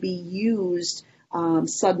can't be used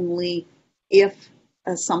suddenly if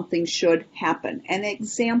something should happen. An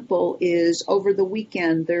example is over the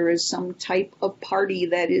weekend there is some type of party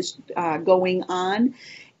that is going on,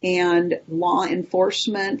 and law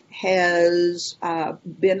enforcement has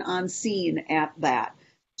been on scene at that.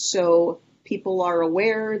 So people are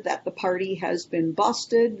aware that the party has been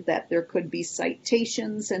busted, that there could be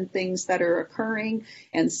citations and things that are occurring,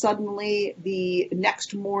 and suddenly the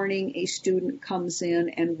next morning a student comes in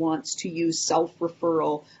and wants to use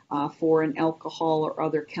self-referral for an alcohol or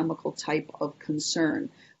other chemical type of concern.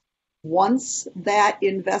 Once that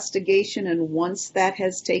investigation and once that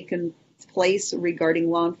has taken place regarding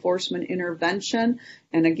law enforcement intervention,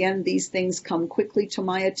 and again, these things come quickly to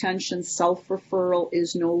my attention, self-referral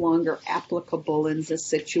is no longer applicable in this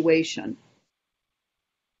situation.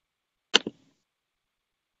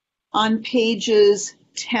 On pages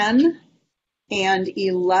 10 and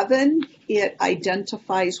 11, it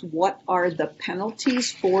identifies what are the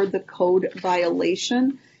penalties for the code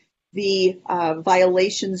violation. The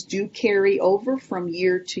violations do carry over from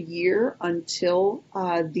year to year until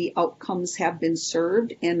the outcomes have been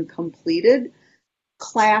served and completed.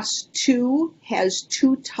 Class 2 has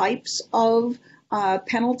two types of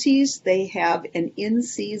penalties. They have an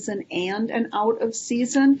in-season and an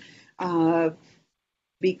out-of-season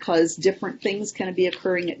because different things can be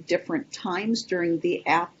occurring at different times during the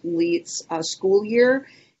athlete's school year.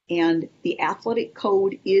 And the athletic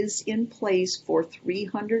code is in place for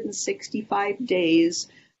 365 days,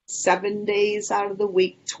 7 days out of the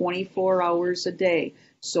week, 24 hours a day.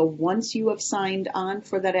 So once you have signed on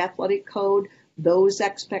for that athletic code, those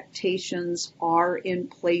expectations are in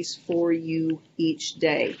place for you each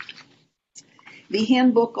day. The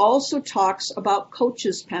handbook also talks about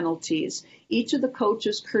coaches' penalties. Each of the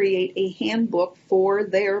coaches create a handbook for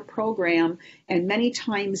their program, and many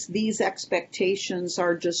times these expectations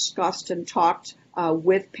are discussed and talked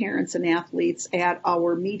with parents and athletes at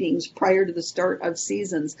our meetings prior to the start of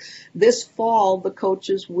seasons. This fall, the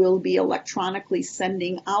coaches will be electronically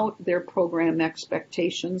sending out their program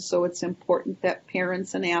expectations, so it's important that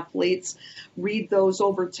parents and athletes read those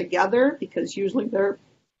over together, because usually there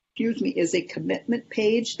is a commitment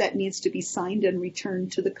page that needs to be signed and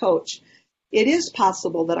returned to the coach. It is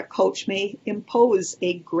possible that a coach may impose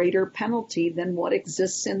a greater penalty than what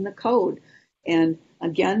exists in the code. And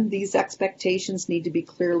again, these expectations need to be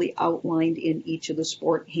clearly outlined in each of the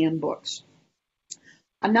sport handbooks.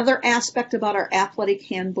 Another aspect about our athletic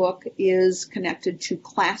handbook is connected to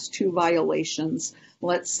Class 2 violations.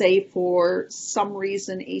 Let's say for some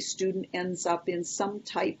reason a student ends up in some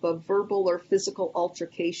type of verbal or physical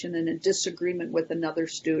altercation and a disagreement with another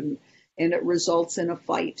student, and it results in a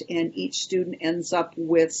fight, and each student ends up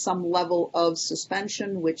with some level of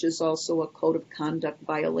suspension, which is also a code of conduct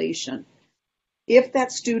violation. If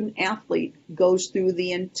that student athlete goes through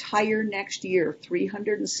the entire next year,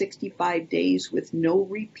 365 days, with no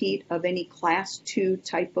repeat of any Class 2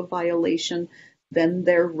 type of violation, then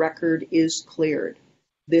their record is cleared.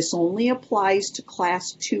 This only applies to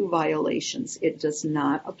Class 2 violations. It does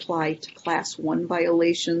not apply to Class 1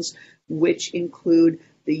 violations, which include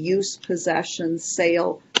the use, possession,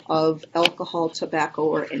 sale of alcohol, tobacco,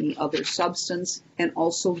 or any other substance, and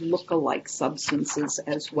also look-alike substances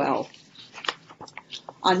as well.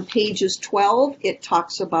 On pages 12, it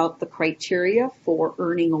talks about the criteria for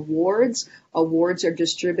earning awards. Awards are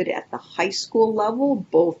distributed at the high school level,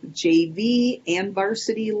 both JV and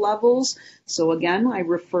varsity levels. So again, I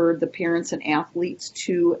refer the parents and athletes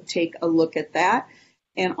to take a look at that.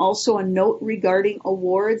 And also a note regarding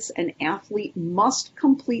awards: an athlete must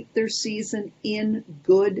complete their season in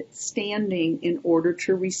good standing in order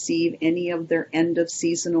to receive any of their end of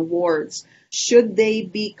season awards. Should they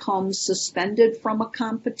become suspended from a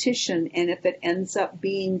competition, and if it ends up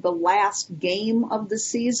being the last game of the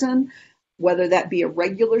season, whether that be a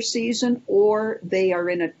regular season or they are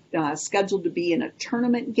in a scheduled to be in a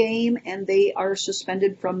tournament game and they are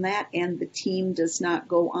suspended from that and the team does not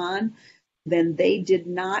go on, then they did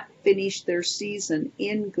not finish their season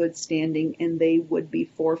in good standing and they would be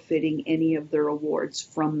forfeiting any of their awards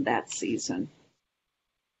from that season.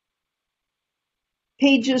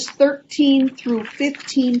 Pages 13 through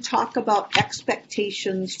 15 talk about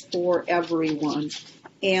expectations for everyone.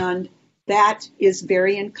 And That is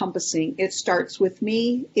very encompassing. It starts with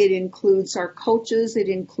me. It includes our coaches. It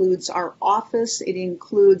includes our office. It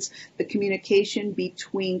includes the communication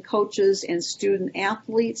between coaches and student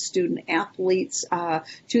athletes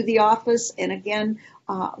to the office, and again,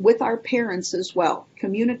 with our parents as well.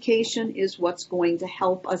 Communication is what's going to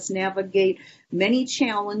help us navigate many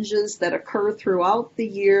challenges that occur throughout the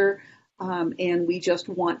year, and we just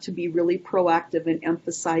want to be really proactive in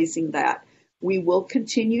emphasizing that. We will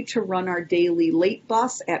continue to run our daily late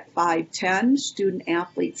bus at 5:10. Student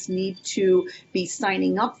athletes need to be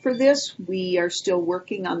signing up for this. We are still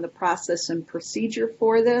working on the process and procedure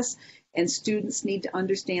for this, and students need to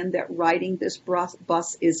understand that riding this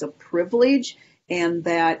bus is a privilege, and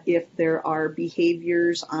that if there are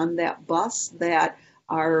behaviors on that bus that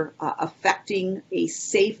are affecting a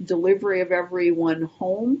safe delivery of everyone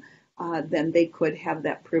home, then they could have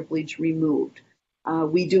that privilege removed.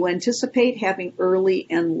 We do anticipate having early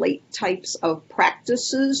and late types of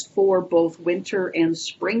practices for both winter and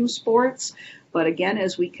spring sports. But again,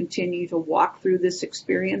 as we continue to walk through this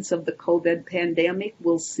experience of the COVID pandemic,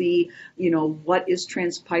 we'll see, what is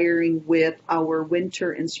transpiring with our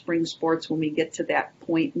winter and spring sports when we get to that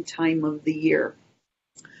point in time of the year.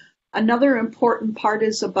 Another important part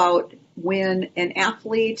is about when an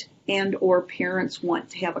athlete and or parents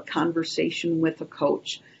want to have a conversation with a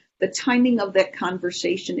coach. The timing of that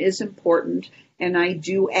conversation is important, and I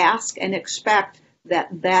do ask and expect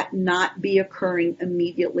that not be occurring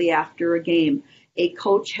immediately after a game. A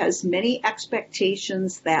coach has many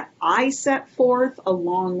expectations that I set forth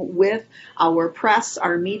along with our press,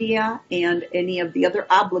 our media, and any of the other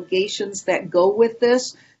obligations that go with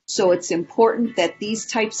this. So it's important that these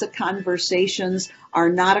types of conversations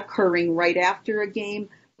are not occurring right after a game,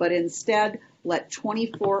 but instead let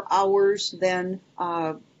 24 hours then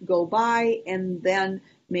go by, and then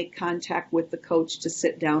make contact with the coach to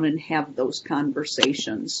sit down and have those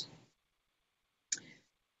conversations.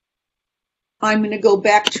 I'm going to go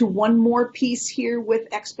back to one more piece here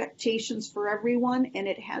with expectations for everyone, and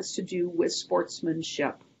it has to do with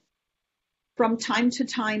sportsmanship. From time to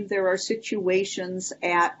time, there are situations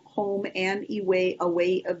at home and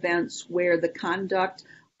away events where the conduct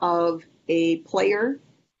of a player,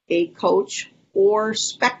 a coach, or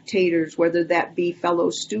spectators, whether that be fellow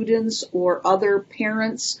students or other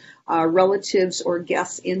parents, relatives, or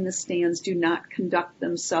guests in the stands, do not conduct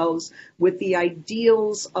themselves with the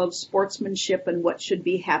ideals of sportsmanship and what should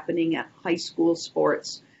be happening at high school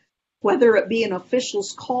sports. Whether it be an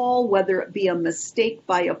official's call, whether it be a mistake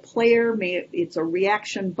by a player, it's a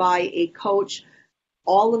reaction by a coach,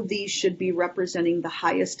 all of these should be representing the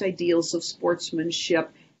highest ideals of sportsmanship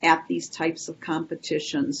at these types of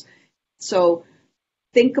competitions. So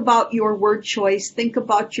think about your word choice, think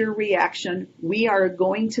about your reaction. We are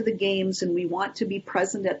going to the games and we want to be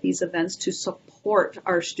present at these events to support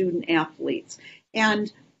our student athletes.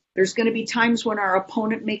 And there's going to be times when our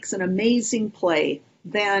opponent makes an amazing play.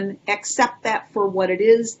 Then accept that for what it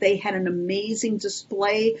is. They had an amazing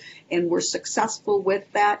display and were successful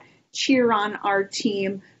with that. Cheer on our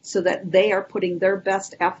team so that they are putting their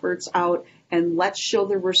best efforts out, and let's show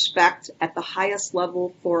the respect at the highest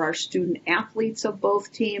level for our student athletes of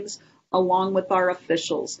both teams, along with our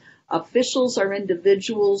officials. Officials are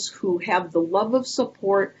individuals who have the love of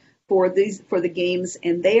support for the games,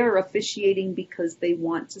 and they are officiating because they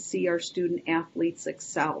want to see our student athletes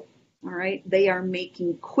excel. All right, they are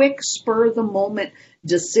making quick, spur-of-the-moment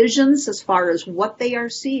decisions as far as what they are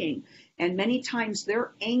seeing. And many times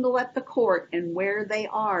their angle at the court and where they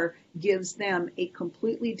are gives them a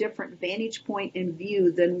completely different vantage point and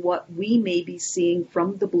view than what we may be seeing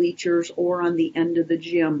from the bleachers or on the end of the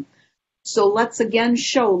gym. So let's again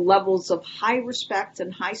show levels of high respect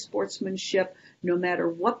and high sportsmanship no matter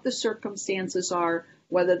what the circumstances are,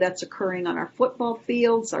 whether that's occurring on our football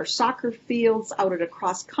fields, our soccer fields, out at a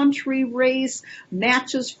cross-country race,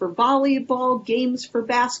 matches for volleyball, games for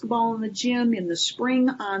basketball in the gym, in the spring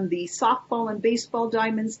on the softball and baseball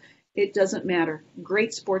diamonds. It doesn't matter.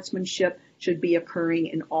 Great sportsmanship should be occurring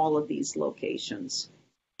in all of these locations.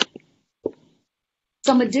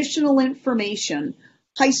 Some additional information.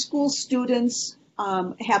 High school students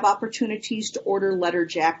have opportunities to order letter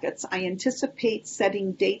jackets. I anticipate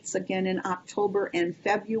setting dates again in October and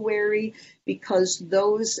February because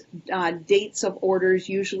those dates of orders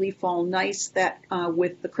usually fall nice that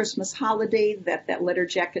with the Christmas holiday, that letter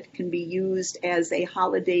jacket can be used as a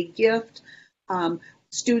holiday gift.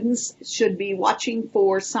 Students should be watching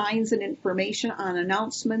for signs and information on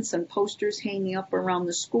announcements and posters hanging up around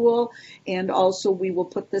the school. And also we will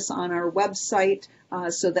put this on our website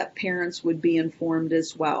so that parents would be informed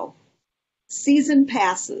as well. Season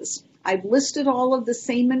passes. I've listed all of the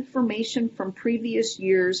same information from previous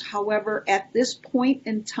years. However, at this point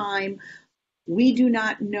in time, we do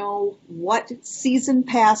not know what season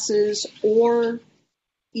passes or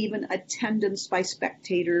even attendance by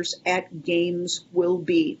spectators at games will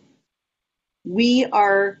be. We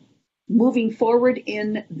are moving forward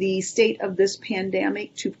in the state of this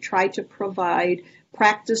pandemic to try to provide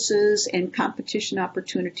practices and competition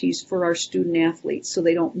opportunities for our student athletes so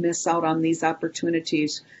they don't miss out on these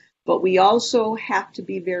opportunities. But we also have to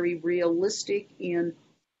be very realistic in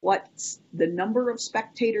what the number of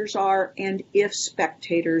spectators are and if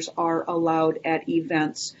spectators are allowed at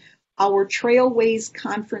events. Our Trailways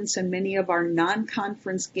Conference and many of our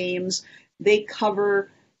non-conference games, they cover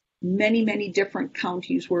many, many different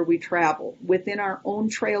counties where we travel. Within our own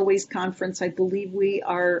Trailways Conference, I believe we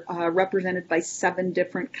are represented by 7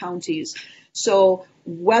 different counties. So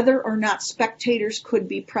whether or not spectators could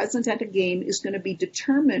be present at a game is going to be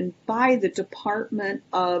determined by the Department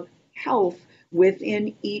of Health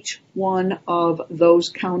within each one of those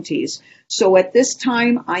counties. So at this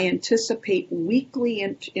time, I anticipate weekly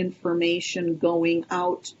information going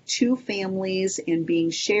out to families and being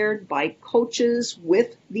shared by coaches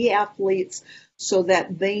with the athletes so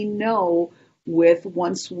that they know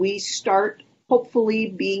once we start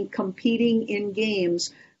hopefully competing in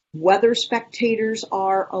games, whether spectators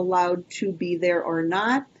are allowed to be there or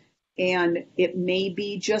not. And it may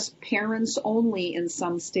be just parents only in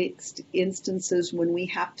some instances when we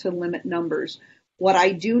have to limit numbers. What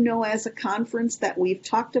I do know as a conference that we've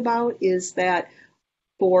talked about is that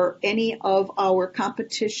for any of our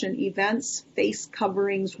competition events, face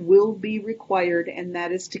coverings will be required, and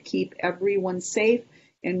that is to keep everyone safe.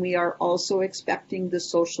 And we are also expecting the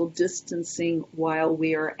social distancing while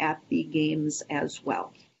we are at the games as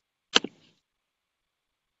well.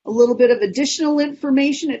 A little bit of additional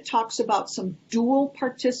information. It talks about some dual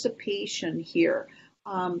participation here.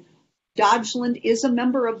 Dodgeland is a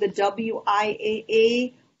member of the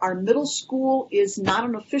WIAA. Our middle school is not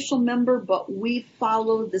an official member, but we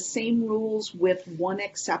follow the same rules with one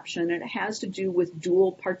exception. It has to do with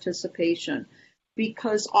dual participation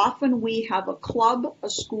because often we have a club, a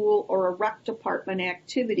school, or a rec department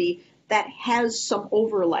activity that has some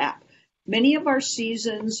overlap. Many of our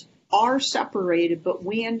seasons are separated, but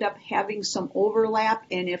we end up having some overlap,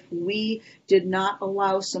 and if we did not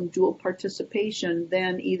allow some dual participation,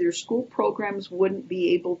 then either school programs wouldn't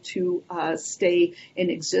be able to stay in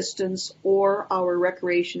existence or our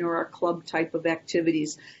recreation or our club type of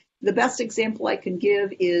activities. The best example I can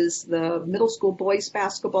give is the middle school boys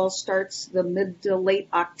basketball starts the mid to late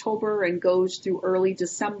October and goes through early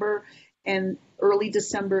December. And early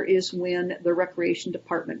December is when the recreation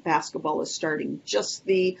department basketball is starting. Just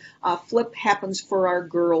the flip happens for our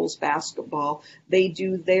girls basketball. They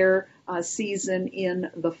do their season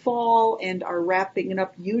in the fall and are wrapping it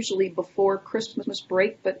up usually before Christmas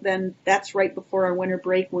break, but then that's right before our winter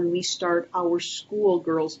break when we start our school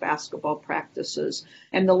girls basketball practices.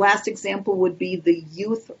 And the last example would be the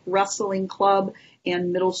youth wrestling club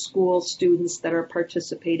and middle school students that are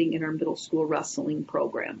participating in our middle school wrestling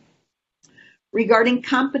program. Regarding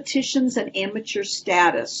competitions and amateur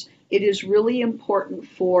status, it is really important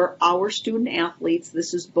for our student athletes,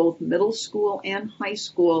 this is both middle school and high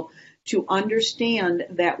school, to understand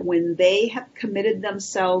that when they have committed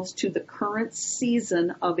themselves to the current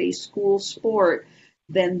season of a school sport,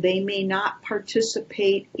 then they may not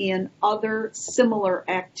participate in other similar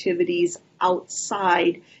activities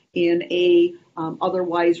outside in a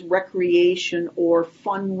otherwise recreation or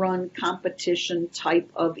fun run competition type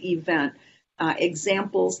of event.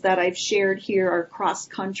 Examples that I've shared here are cross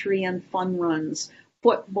country and fun runs,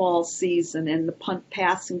 football season and the punt,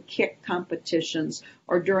 pass, and kick competitions,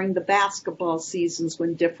 or during the basketball seasons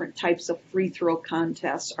when different types of free throw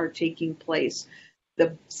contests are taking place.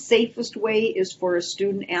 The safest way is for a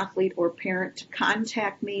student athlete or parent to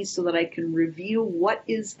contact me so that I can review what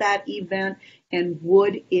is that event and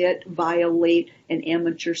would it violate an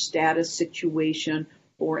amateur status situation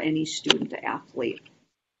for any student athlete.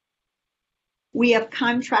 We have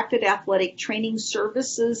contracted athletic training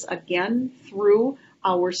services, again, through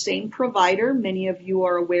our same provider. Many of you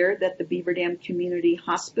are aware that the Beaver Dam Community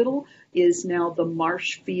Hospital is now the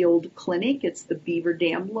Marshfield Clinic. It's the Beaver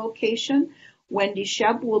Dam location. Wendy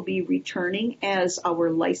Shebb will be returning as our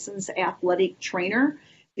licensed athletic trainer.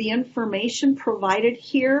 The information provided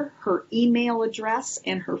here, her email address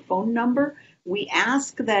and her phone number, We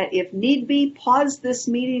ask that if need be, pause this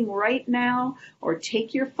meeting right now or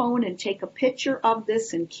take your phone and take a picture of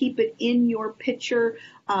this and keep it in your picture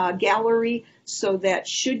gallery so that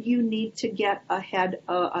should you need to get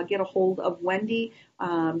a hold of Wendy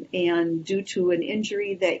and due to an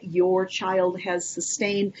injury that your child has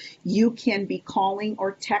sustained, you can be calling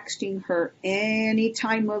or texting her any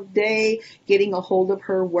time of day, getting a hold of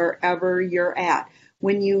her wherever you're at.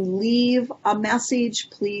 When you leave a message,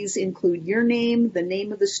 please include your name, the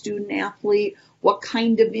name of the student athlete, what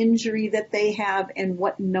kind of injury that they have, and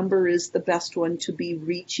what number is the best one to be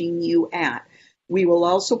reaching you at. We will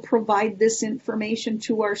also provide this information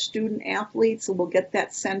to our student athletes, and we'll get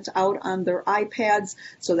that sent out on their iPads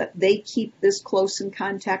so that they keep this close in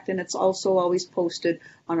contact, and it's also always posted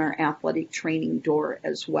on our athletic training door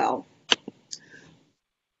as well.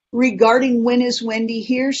 Regarding when is Wendy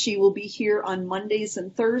here, she will be here on Mondays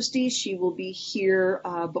and Thursdays. She will be here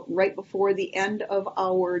right before the end of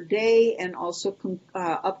our day and also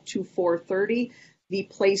up to 4:30. The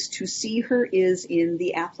place to see her is in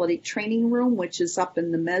the athletic training room, which is up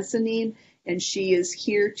in the mezzanine, and she is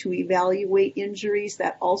here to evaluate injuries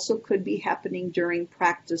that also could be happening during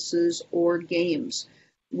practices or games.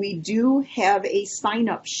 We do have a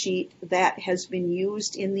sign-up sheet that has been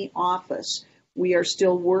used in the office. We are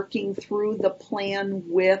still working through the plan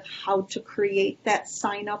with how to create that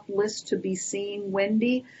sign-up list to be seeing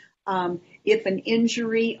Wendy. If an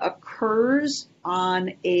injury occurs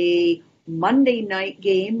on a Monday night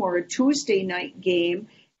game or a Tuesday night game,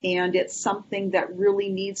 and it's something that really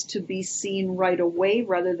needs to be seen right away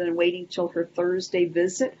rather than waiting till her Thursday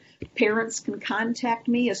visit, parents can contact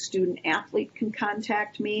me, a student athlete can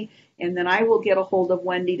contact me, and then I will get a hold of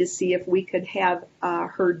Wendy to see if we could have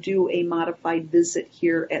her do a modified visit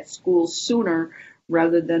here at school sooner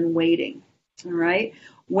rather than waiting. All right.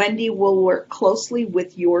 Wendy will work closely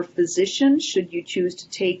with your physician should you choose to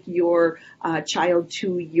take your child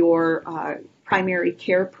to your primary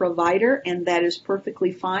care provider, and that is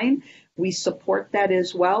perfectly fine. We support that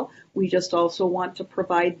as well. We just also want to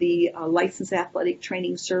provide the licensed athletic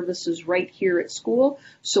training services right here at school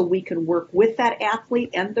so we can work with that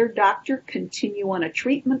athlete and their doctor, continue on a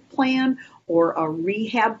treatment plan or a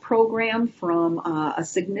rehab program from a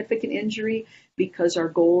significant injury, because our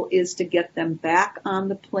goal is to get them back on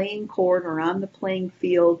the playing court or on the playing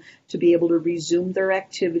field to be able to resume their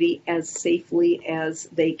activity as safely as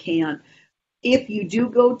they can. If you do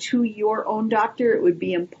go to your own doctor, it would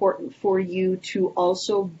be important for you to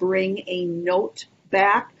also bring a note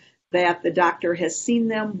back that the doctor has seen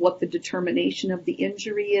them, what the determination of the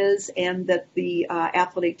injury is, and that the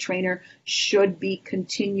athletic trainer should be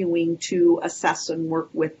continuing to assess and work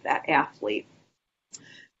with that athlete.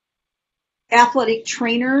 Athletic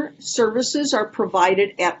trainer services are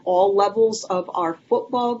provided at all levels of our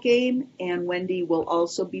football game, and Wendy will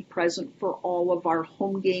also be present for all of our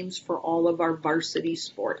home games for all of our varsity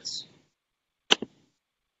sports.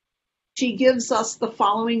 She gives us the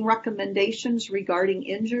following recommendations regarding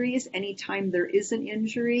injuries. Anytime there is an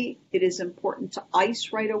injury, it is important to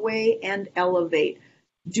ice right away and elevate.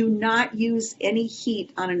 Do not use any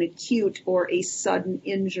heat on an acute or a sudden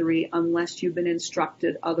injury unless you've been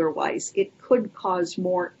instructed otherwise. It could cause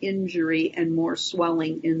more injury and more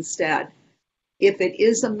swelling instead. If it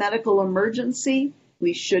is a medical emergency,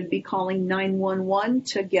 we should be calling 911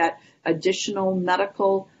 to get additional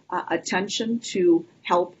medical attention to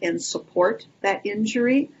help and support that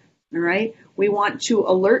injury. All right. We want to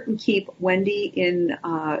alert and keep Wendy in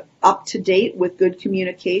up to date with good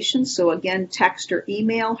communication. So again, text or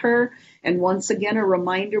email her. And once again, a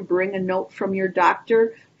reminder, bring a note from your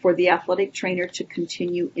doctor for the athletic trainer to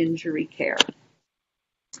continue injury care.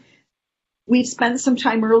 We spent some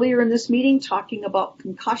time earlier in this meeting talking about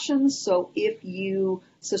concussions. So if you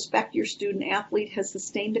suspect your student athlete has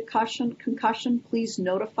sustained a concussion, please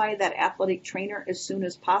notify that athletic trainer as soon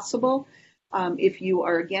as possible. If you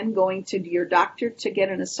are, again, going to your doctor to get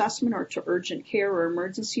an assessment or to urgent care or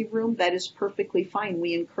emergency room, that is perfectly fine.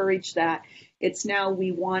 We encourage that. It's now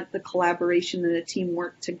we want the collaboration and the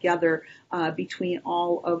teamwork together between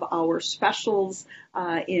all of our specials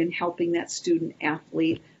in helping that student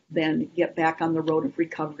athlete then get back on the road of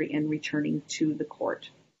recovery and returning to the court.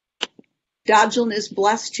 Dodgeland is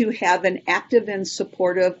blessed to have an active and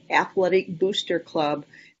supportive athletic booster club.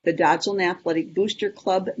 The Dodgeland Athletic Booster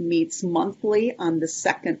Club meets monthly on the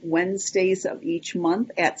second Wednesdays of each month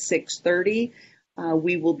at 6:30.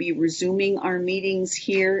 We will be resuming our meetings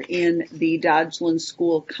here in the Dodgeland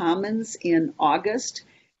School Commons in August.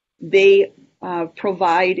 They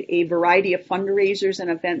provide a variety of fundraisers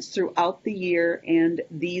and events throughout the year, and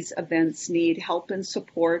these events need help and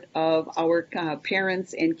support of our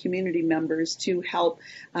parents and community members to help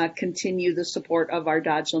continue the support of our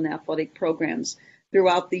Dodgeland athletic programs.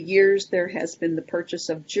 Throughout the years, there has been the purchase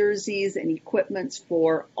of jerseys and equipments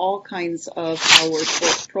for all kinds of our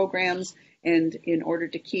sports programs, and in order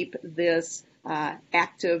to keep this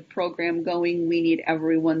active program going, we need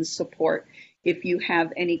everyone's support. If you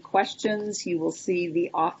have any questions, you will see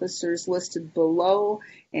the officers listed below,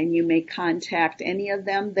 and you may contact any of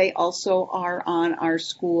them. They also are on our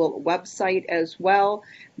school website as well.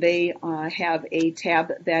 They have a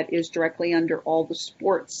tab that is directly under all the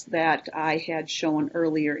sports that I had shown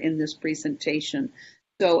earlier in this presentation.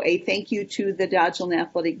 So a thank you to the Dodgeland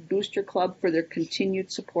Athletic Booster Club for their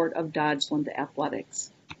continued support of Dodgeland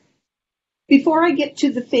Athletics. Before I get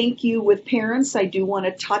to the thank you with parents, I do want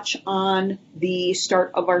to touch on the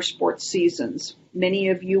start of our sports seasons. Many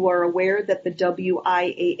of you are aware that the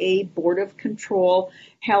WIAA Board of Control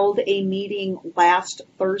held a meeting last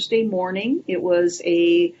Thursday morning. It was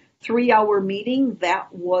a 3-hour meeting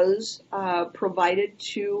that was provided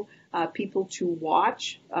to people to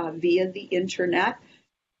watch via the internet.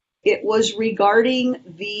 It was regarding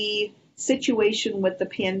the situation with the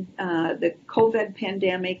COVID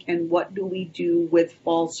pandemic and what do we do with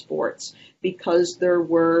fall sports, because there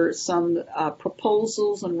were some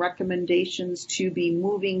proposals and recommendations to be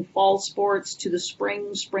moving fall sports to the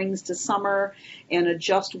springs to summer, and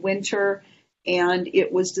adjust winter. And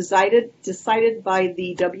it was decided by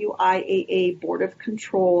the WIAA Board of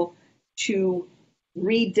Control to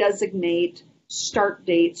redesignate start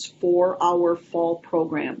dates for our fall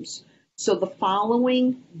programs. So the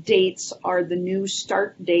following dates are the new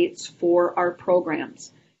start dates for our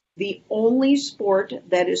programs. The only sport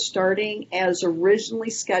that is starting as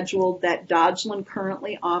originally scheduled that Dodgeland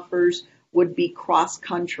currently offers would be cross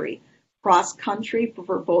country. Cross country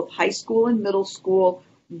for both high school and middle school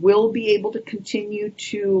will be able to continue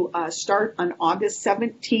to start on August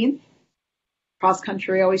 17th. Cross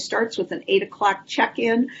country always starts with an 8 o'clock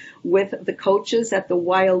check-in with the coaches at the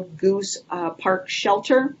Wild Goose Park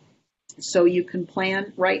Shelter. So you can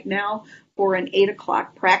plan right now for an 8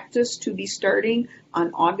 o'clock practice to be starting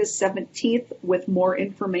on August 17th, with more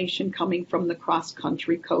information coming from the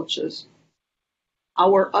cross-country coaches.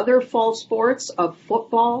 Our other fall sports of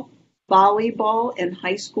football, volleyball, and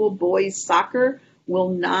high school boys soccer will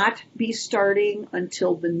not be starting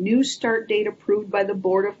until the new start date approved by the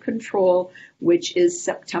Board of Control, which is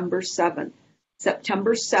September 7th.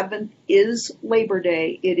 September 7th is Labor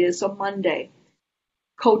Day. It is a Monday.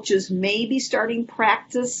 Coaches may be starting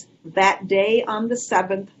practice that day on the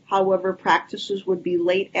 7th. However, practices would be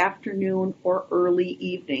late afternoon or early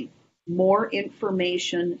evening. More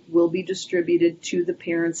information will be distributed to the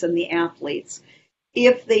parents and the athletes.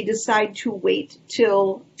 If they decide to wait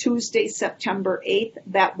till Tuesday, September 8th,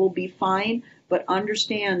 that will be fine. But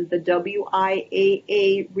understand the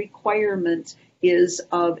WIAA requirement is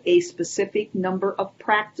of a specific number of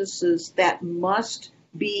practices that must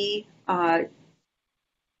be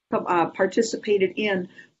participated in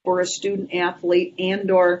for a student athlete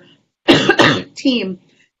and or team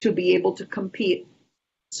to be able to compete.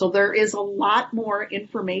 So there is a lot more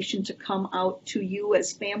information to come out to you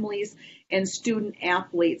as families and student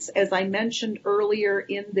athletes. As I mentioned earlier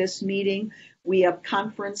in this meeting, we have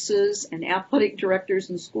conferences and athletic directors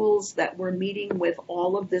in schools that we're meeting with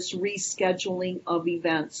all of this rescheduling of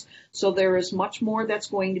events. So there is much more that's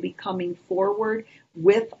going to be coming forward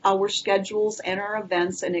with our schedules and our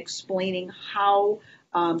events, and explaining how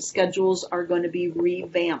schedules are going to be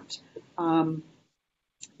revamped.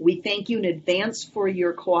 We thank you in advance for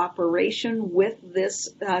your cooperation with this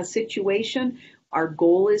situation. Our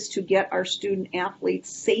goal is to get our student athletes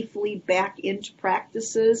safely back into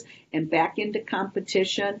practices and back into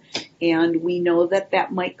competition, and we know that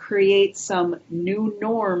that might create some new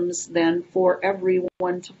norms then for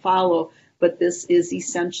everyone to follow. But this is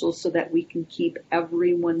essential so that we can keep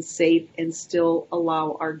everyone safe and still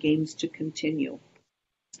allow our games to continue.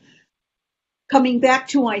 Coming back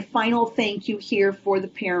to my final thank you here for the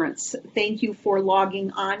parents. Thank you for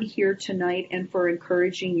logging on here tonight and for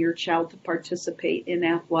encouraging your child to participate in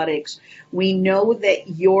athletics. We know that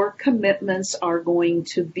your commitments are going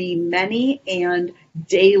to be many and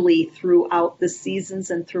daily throughout the seasons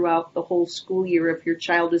and throughout the whole school year if your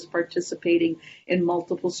child is participating in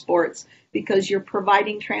multiple sports, because you're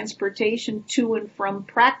providing transportation to and from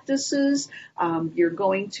practices. You're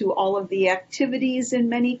going to all of the activities in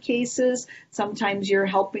many cases. Sometimes you're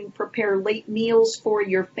helping prepare late meals for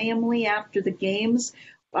your family after the games.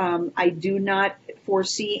 I do not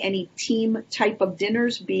foresee any team type of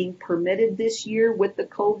dinners being permitted this year with the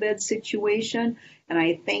COVID situation, and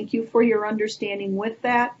I thank you for your understanding with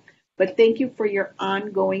that, but thank you for your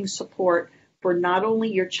ongoing support for not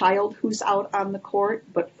only your child who's out on the court,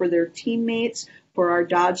 but for their teammates, for our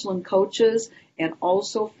Dodgeland coaches, and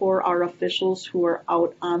also for our officials who are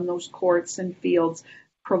out on those courts and fields,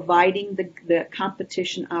 providing the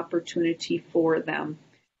competition opportunity for them.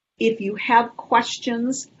 If you have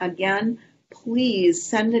questions, again, please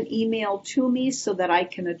send an email to me so that I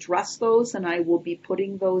can address those, and I will be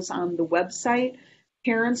putting those on the website.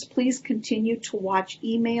 Parents, please continue to watch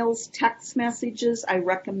emails, text messages. I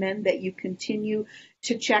recommend that you continue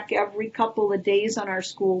to check every couple of days on our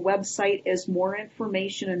school website as more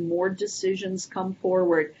information and more decisions come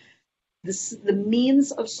forward. The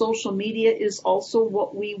means of social media is also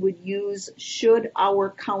what we would use should our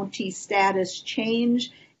county status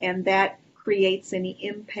change, and that creates any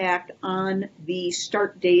impact on the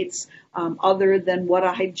start dates other than what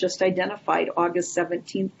I just identified, August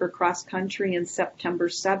 17th for cross country and September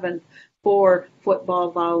 7th for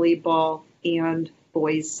football, volleyball, and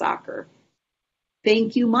boys soccer.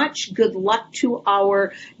 Thank you much. Good luck to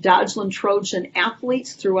our Dodgeland Trojan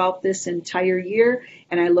athletes throughout this entire year,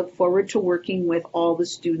 and I look forward to working with all the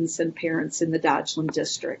students and parents in the Dodgeland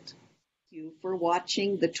district. Thank you for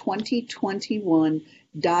watching the 2021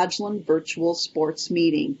 Dodgeland Virtual Sports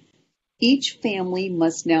Meeting. Each family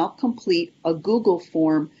must now complete a Google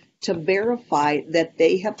form to verify that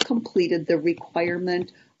they have completed the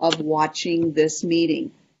requirement of watching this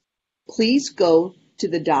meeting. Please go to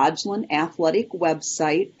the Dodgeland Athletic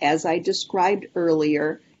website. As I described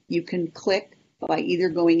earlier, you can click by either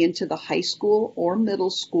going into the high school or middle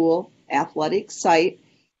school athletic site,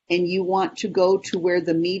 and you want to go to where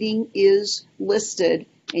the meeting is listed,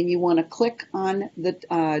 and you want to click on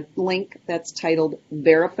the link that's titled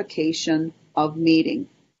Verification of Meeting.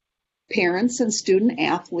 Parents and student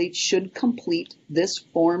athletes should complete this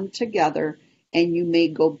form together, and you may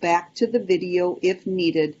go back to the video if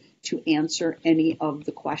needed to answer any of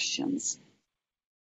the questions.